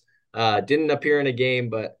Kamloops. Didn't appear in a game,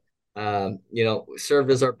 but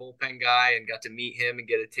served as our bullpen guy and got to meet him and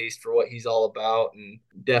get a taste for what he's all about. And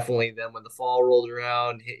definitely then when the fall rolled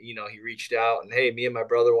around, he reached out and, hey, me and my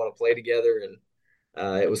brother want to play together,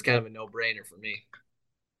 and it was kind of a no-brainer for me.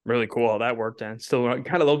 Really cool how that worked out. Still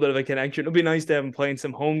got a little bit of a connection. It'll be nice to have him playing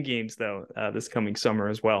some home games, though, this coming summer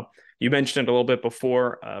as well. You mentioned it a little bit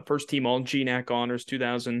before. First team All GNAC honors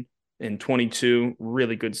 2022.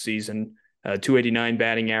 Really good season. 289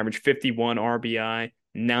 batting average, 51 RBI,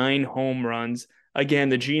 9 home runs. Again,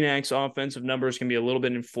 the GNAC's offensive numbers can be a little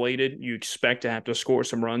bit inflated. You expect to have to score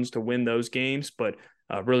some runs to win those games, but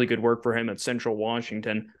really good work for him at Central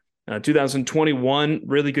Washington. 2021,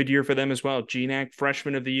 really good year for them as well. GNAC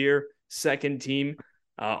Freshman of the Year, second team,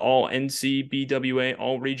 all NCBWA,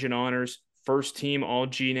 all region honors, first team all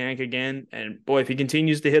GNAC again. And boy, if he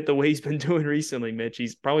continues to hit the way he's been doing recently, Mitch,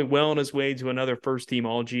 he's probably well on his way to another first team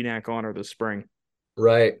all GNAC honor this spring.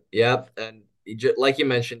 Right. Yep. And like you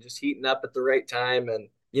mentioned, just heating up at the right time. And,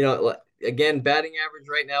 again, batting average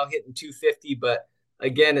right now hitting 250. But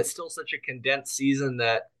again, it's still such a condensed season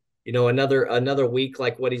that, another week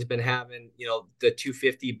like what he's been having, the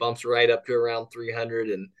 250 bumps right up to around 300.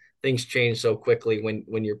 And things change so quickly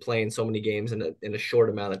when you're playing so many games in a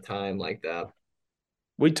short amount of time like that.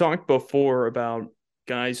 We talked before about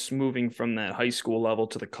guys moving from that high school level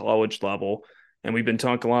to the college level. And we've been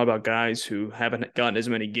talking a lot about guys who haven't gotten as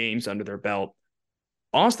many games under their belt.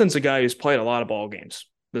 Austin's a guy who's played a lot of ball games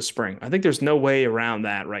this spring. I think there's no way around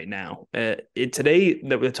that right now. Today,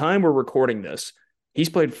 the time we're recording this, he's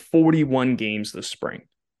played 41 games this spring.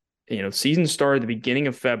 Season started at the beginning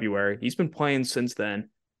of February. He's been playing since then.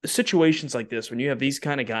 Situations like this, when you have these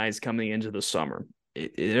kind of guys coming into the summer,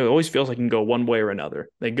 it always feels like it can go one way or another.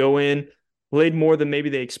 They go in, played more than maybe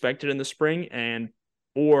they expected in the spring,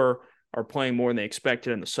 or are playing more than they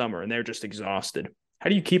expected in the summer, and they're just exhausted. How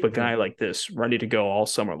do you keep a guy like this ready to go all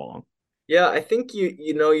summer long? Yeah, I think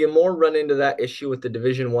you more run into that issue with the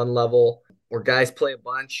Division I level where guys play a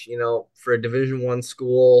bunch, for a Division I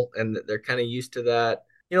school, and they're kind of used to that.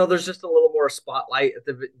 There's just a little more spotlight at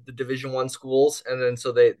the Division I schools, and then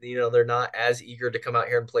so they're not as eager to come out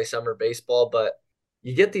here and play summer baseball. But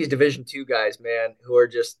you get these Division II guys, man, who are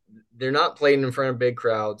they're not playing in front of big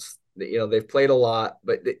crowds. They've played a lot,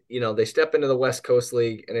 but they step into the West Coast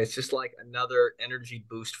League, and it's just like another energy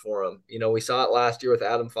boost for them. We saw it last year with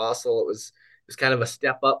Adam Fossil. It was kind of a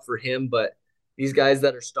step up for him, but these guys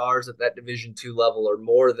that are stars at that Division II level are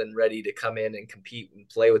more than ready to come in and compete and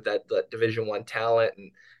play with that Division I talent, and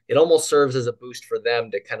it almost serves as a boost for them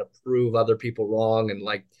to kind of prove other people wrong, and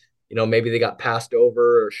maybe they got passed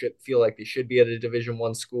over or should feel like they should be at a Division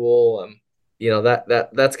I school.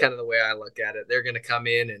 That's kind of the way I look at it. They're going to come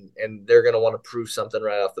in and they're going to want to prove something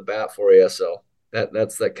right off the bat for you. So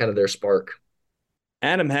that's that kind of their spark.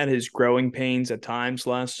 Adam had his growing pains at times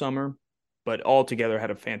last summer, but altogether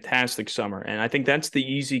had a fantastic summer. And I think that's the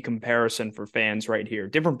easy comparison for fans right here.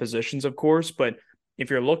 Different positions, of course, but if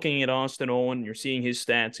you're looking at Austin Owen, you're seeing his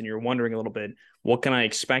stats and you're wondering a little bit, what can I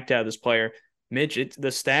expect out of this player? Mitch, the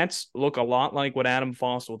stats look a lot like what Adam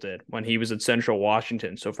Fossil did when he was at Central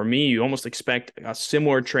Washington. So for me, you almost expect a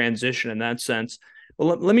similar transition in that sense.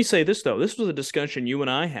 Well, let me say this, though. This was a discussion you and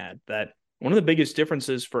I had that one of the biggest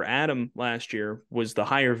differences for Adam last year was the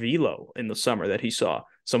higher velo in the summer that he saw.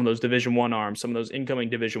 Some of those Division I arms, some of those incoming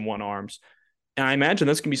Division I arms. And I imagine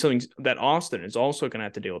that's going to be something that Austin is also going to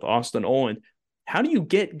have to deal with, Austin Owen. How do you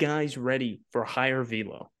get guys ready for higher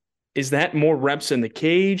velo? Is that more reps in the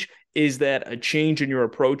cage? Is that a change in your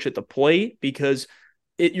approach at the plate? Because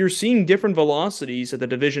you're seeing different velocities at the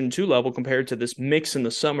Division II level compared to this mix in the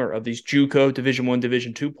summer of these JUCO Division I,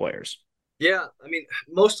 Division II players. Yeah, I mean,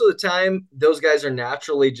 most of the time, those guys are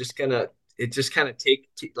naturally just take,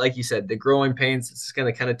 like you said, the growing pains. It's just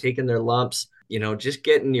gonna kind of take in their lumps. Just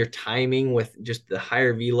getting your timing with just the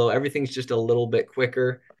higher velo. Everything's just a little bit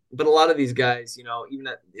quicker. But a lot of these guys, even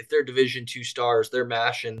if they're Division II stars, they're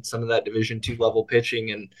mashing some of that Division II level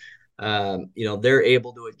pitching, and they're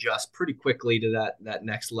able to adjust pretty quickly to that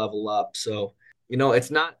next level up. So,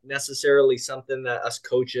 it's not necessarily something that us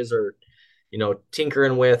coaches are,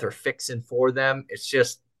 tinkering with or fixing for them. It's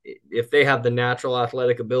just if they have the natural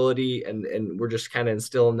athletic ability and we're just kind of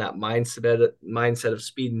instilling that mindset of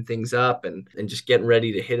speeding things up and just getting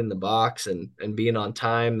ready to hit in the box and being on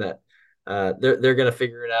time, that they're going to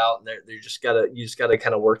figure it out. And you just gotta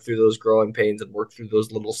kind of work through those growing pains and work through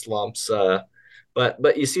those little slumps.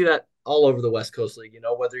 But you see that all over the West Coast League,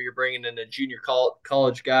 whether you're bringing in a junior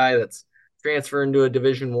college guy that's transferring to a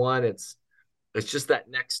Division I, it's just that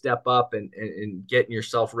next step up and getting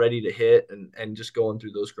yourself ready to hit and just going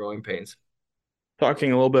through those growing pains.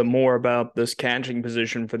 Talking a little bit more about this catching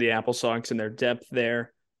position for the AppleSox and their depth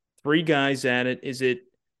there. 3 guys at it.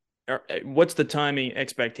 What's the timing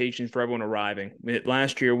expectations for everyone arriving?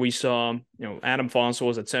 Last year we saw, Adam Fossil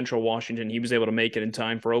was at Central Washington. He was able to make it in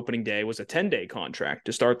time for opening day. It was a 10-day contract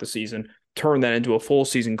to start the season, turn that into a full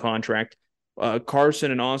season contract.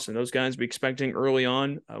 Carson and Austin, those guys be expecting early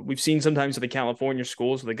on. We've seen sometimes at the California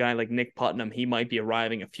schools with a guy like Nick Putnam, he might be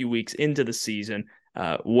arriving a few weeks into the season.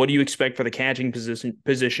 What do you expect for the catching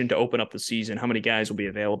position to open up the season? How many guys will be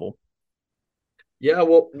available? Yeah,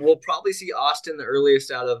 we'll probably see Austin the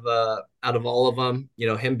earliest out of all of them.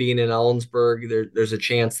 Him being in Ellensburg, there's a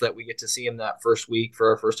chance that we get to see him that first week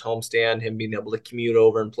for our first homestand. Him being able to commute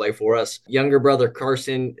over and play for us. Younger brother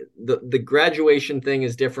Carson, the graduation thing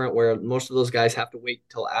is different, where most of those guys have to wait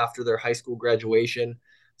till after their high school graduation.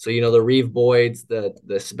 So, the Reeve Boyds,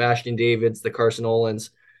 the Sebastian Davids, the Carson Olens,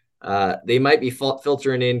 they might be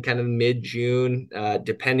filtering in kind of mid-June,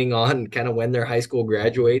 depending on kind of when their high school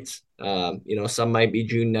graduates. Some might be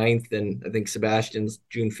June 9th, and I think Sebastian's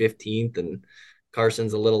June 15th, and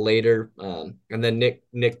Carson's a little later. And then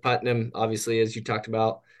Nick Putnam, obviously, as you talked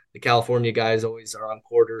about, the California guys always are on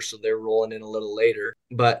quarters, so they're rolling in a little later.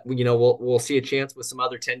 But we'll see a chance with some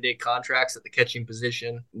other 10-day contracts at the catching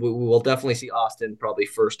position. We will definitely see Austin probably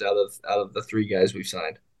first out of the three guys we've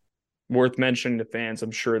signed. Worth mentioning to fans,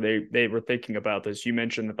 I'm sure they were thinking about this. You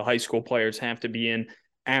mentioned that the high school players have to be in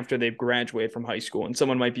after they've graduated from high school. And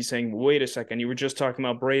someone might be saying, wait a second, you were just talking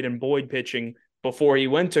about Braden Boyd pitching before he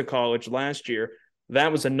went to college last year.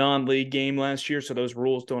 That was a non-league game last year, so those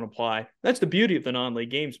rules don't apply. That's the beauty of the non-league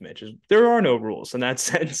games, Mitch, is there are no rules in that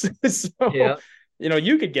sense. So, Yeah.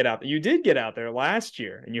 You could get out there. You did get out there last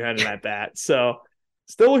year, and you had an at-bat. So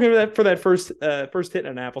still looking for that first hit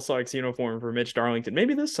in an AppleSox uniform for Mitch Darlington.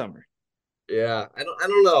 Maybe this summer. Yeah, I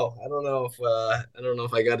don't know. I don't know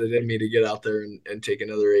if I got it in me to get out there and take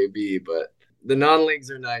another AB, but the non-leagues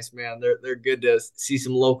are nice, man. They're good to see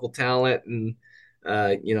some local talent and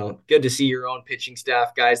good to see your own pitching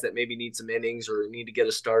staff, guys that maybe need some innings or need to get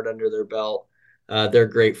a start under their belt. They're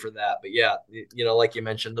great for that. But yeah, like you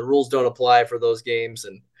mentioned, the rules don't apply for those games,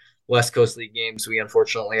 and West Coast League games, we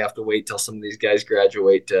unfortunately have to wait till some of these guys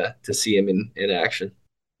graduate to see them in action.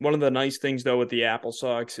 One of the nice things, though, with the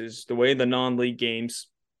AppleSox is the way the non-league games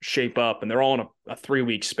shape up, and they're all in a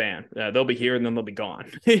 3-week span. They'll be here and then they'll be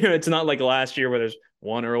gone. It's not like last year where there's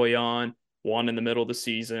one early on, one in the middle of the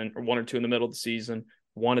season, or one or two in the middle of the season,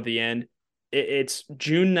 one at the end. It's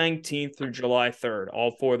June 19th through July 3rd. All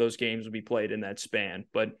 4 of those games will be played in that span.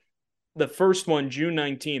 But the first one, June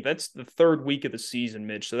 19th, that's the 3rd week of the season,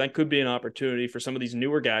 Mitch. So that could be an opportunity for some of these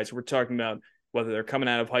newer guys we're talking about, whether they're coming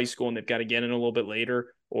out of high school and they've got to get in a little bit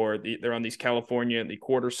later, or they're on these California, the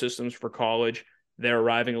quarter systems for college. They're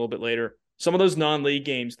arriving a little bit later. Some of those non-league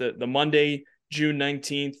games, the Monday, June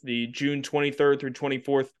 19th, the June 23rd through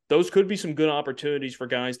 24th, those could be some good opportunities for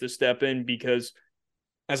guys to step in because,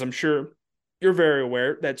 as I'm sure you're very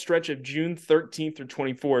aware, that stretch of June 13th through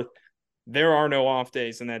 24th, there are no off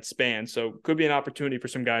days in that span. So could be an opportunity for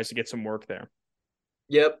some guys to get some work there.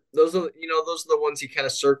 Yep, those are the ones you kind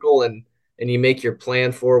of circle and you make your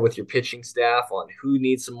plan for with your pitching staff on who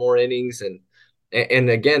needs some more innings and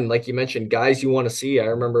again, like you mentioned, guys you want to see. I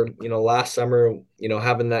remember, last summer,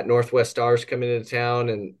 having that Northwest Stars come into town,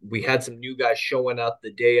 and we had some new guys showing up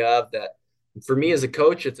the day of that. For me as a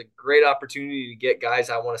coach, it's a great opportunity to get guys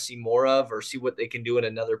I want to see more of or see what they can do in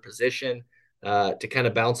another position, to kind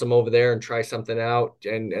of bounce them over there and try something out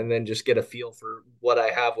and then just get a feel for what I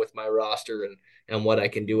have with my roster and what I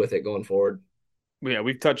can do with it going forward. Yeah,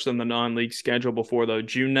 we've touched on the non-league schedule before, though.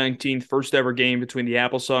 June 19th, first ever game between the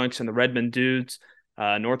AppleSox and the Redmond Dudes.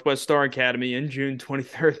 Northwest Star Academy in June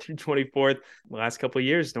 23rd through 24th. The last couple of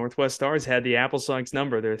years, Northwest Stars had the AppleSox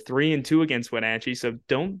number. They're 3-2 against Wenatchee, so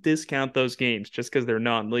don't discount those games just because they're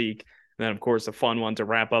non-league. And then, of course, a fun one to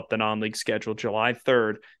wrap up the non-league schedule, July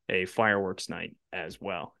 3rd, a fireworks night as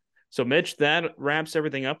well. So, Mitch, that wraps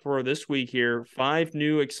everything up for this week here. 5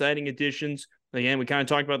 new exciting additions. Again, we kind of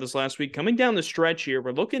talked about this last week. Coming down the stretch here,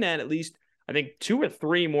 we're looking at least, I think, 2 or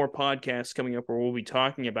 3 more podcasts coming up where we'll be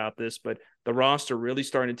talking about this, but the roster really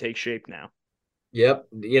starting to take shape now. Yep,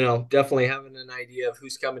 definitely having an idea of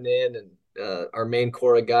who's coming in and our main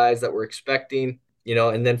core of guys that we're expecting,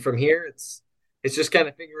 and then from here it's just kind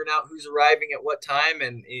of figuring out who's arriving at what time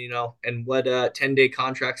and what 10-day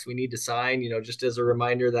contracts we need to sign, just as a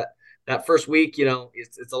reminder that first week,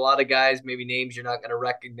 it's a lot of guys, maybe names you're not going to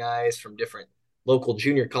recognize from different local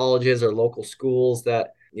junior colleges or local schools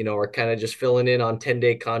that, are kind of just filling in on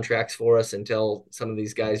 10-day contracts for us until some of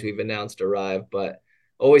these guys we've announced arrive. But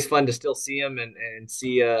always fun to still see them and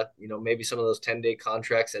see, maybe some of those 10-day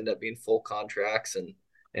contracts end up being full contracts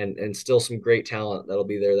and still some great talent that'll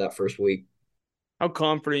be there that first week. How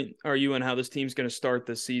confident are you in how this team's going to start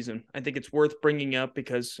this season? I think it's worth bringing up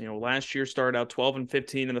because, last year started out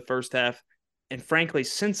 12-15 in the first half. And frankly,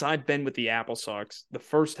 since I've been with the AppleSox, the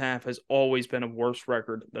first half has always been a worse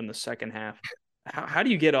record than the second half. How do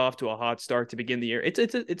you get off to a hot start to begin the year? It's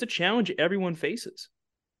a challenge everyone faces.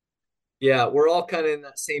 Yeah, we're all kind of in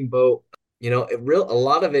that same boat. A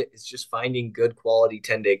lot of it is just finding good quality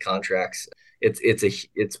 10-day contracts.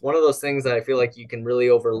 It's one of those things that I feel like you can really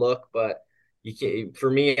overlook, but you can't.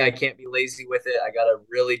 For me, I can't be lazy with it. I got to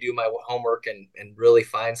really do my homework and really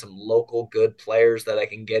find some local good players that I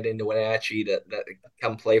can get into Wenatchee that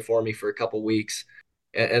come play for me for a couple weeks.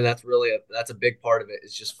 And that's really that's a big part of it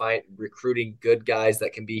is just recruiting good guys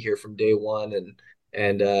that can be here from day one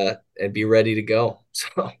and be ready to go.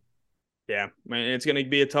 So Yeah, I mean, it's going to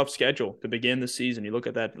be a tough schedule to begin the season. You look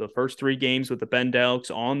at that, the first 3 games with the Ben Delks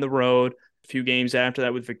on the road, a few games after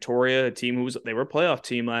that with Victoria, a team they were a playoff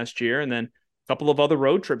team last year, and then a couple of other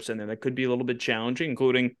road trips in there that could be a little bit challenging,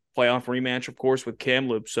 including playoff rematch, of course, with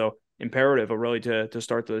Kamloops. So imperative, really, to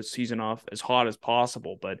start the season off as hot as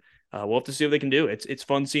possible. But we'll have to see what they can do. It's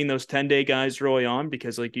fun seeing those 10-day guys early on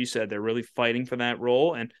because, like you said, they're really fighting for that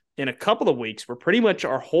role. And in a couple of weeks, we're pretty much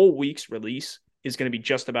our whole week's release is going to be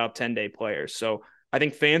just about 10-day players. So I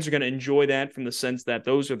think fans are going to enjoy that from the sense that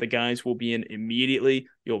those are the guys who will be in immediately.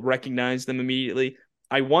 You'll recognize them immediately.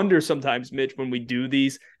 I wonder sometimes, Mitch, when we do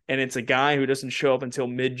these and it's a guy who doesn't show up until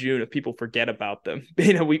mid-June, if people forget about them.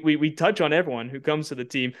 We touch on everyone who comes to the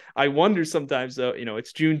team. I wonder sometimes, though,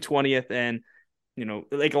 it's June 20th and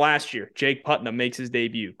like last year, Jake Putnam makes his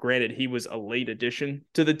debut. Granted, he was a late addition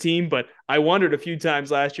to the team, but I wondered a few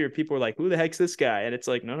times last year, people were like, who the heck's this guy? And it's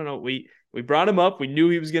like, no. We brought him up. We knew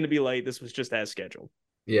he was going to be late. This was just as scheduled.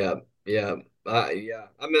 yeah, yeah, yeah.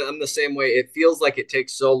 I'm the same way. It feels like it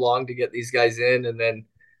takes so long to get these guys in, and then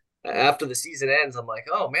after the season ends, I'm like,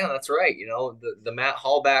 oh man, that's right. The Matt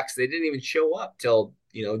Hallbacks, they didn't even show up till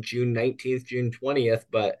June 19th, June 20th.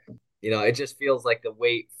 But it just feels like the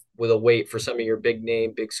wait for some of your big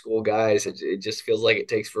name, big school guys. It just feels like it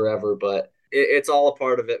takes forever, but it's all a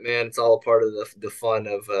part of it, man. It's all a part of the fun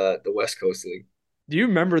of the West Coast League. Do you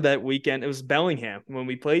remember that weekend? It was Bellingham when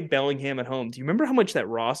we played Bellingham at home. Do you remember how much that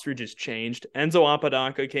roster just changed? Enzo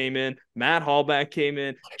Apodaca came in, Matt Hallback came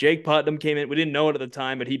in, Jake Putnam came in. We didn't know it at the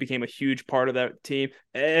time, but he became a huge part of that team.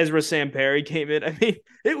 Ezra Samperi came in. I mean,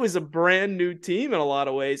 it was a brand new team in a lot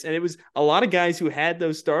of ways, and it was a lot of guys who had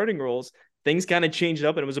those starting roles. Things kind of changed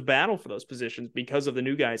up, and it was a battle for those positions because of the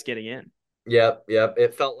new guys getting in. Yep.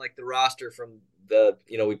 It felt like the roster from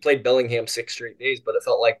we played Bellingham 6 straight days, but it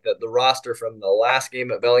felt like the roster from the last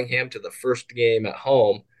game at Bellingham to the first game at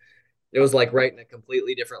home, it was like writing a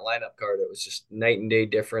completely different lineup card. It was just night and day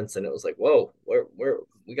difference. And it was like, whoa,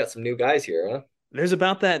 we got some new guys here, huh? There's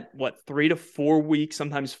about that, 3 to 4 weeks,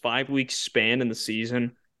 sometimes 5 weeks span in the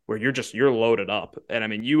season where you're loaded up. And I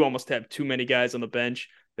mean, you almost have too many guys on the bench.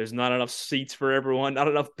 There's not enough seats for everyone, not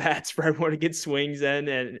enough bats for everyone to get swings in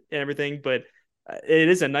and everything. But it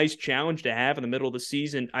is a nice challenge to have in the middle of the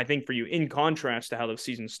season, I think, for you, in contrast to how the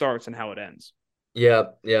season starts and how it ends. Yeah.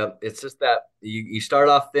 It's just that you start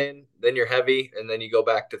off thin, then you're heavy, and then you go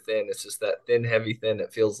back to thin. It's just that thin, heavy, thin.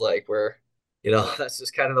 It feels like where, that's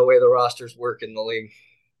just kind of the way the rosters work in the league.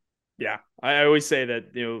 Yeah. I always say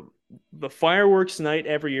that, the fireworks night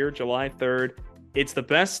every year, July 3rd, it's the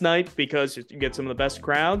best night because you get some of the best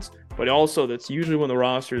crowds, but also that's usually when the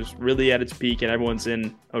roster is really at its peak and everyone's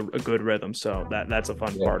in a good rhythm. So that's a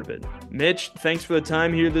fun part of it. Mitch, thanks for the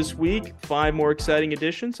time here this week. 5 more exciting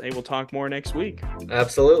editions, and we'll talk more next week.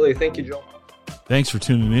 Absolutely. Thank you, Joel. Thanks for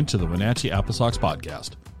tuning in to the Wenatchee AppleSox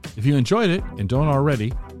podcast. If you enjoyed it and don't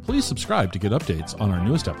already, please subscribe to get updates on our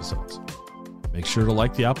newest episodes. Make sure to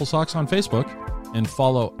like the AppleSox on Facebook and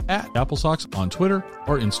follow @AppleSox on Twitter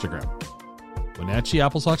or Instagram. Wenatchee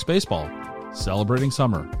AppleSox Baseball, celebrating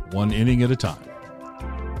summer, one inning at a time.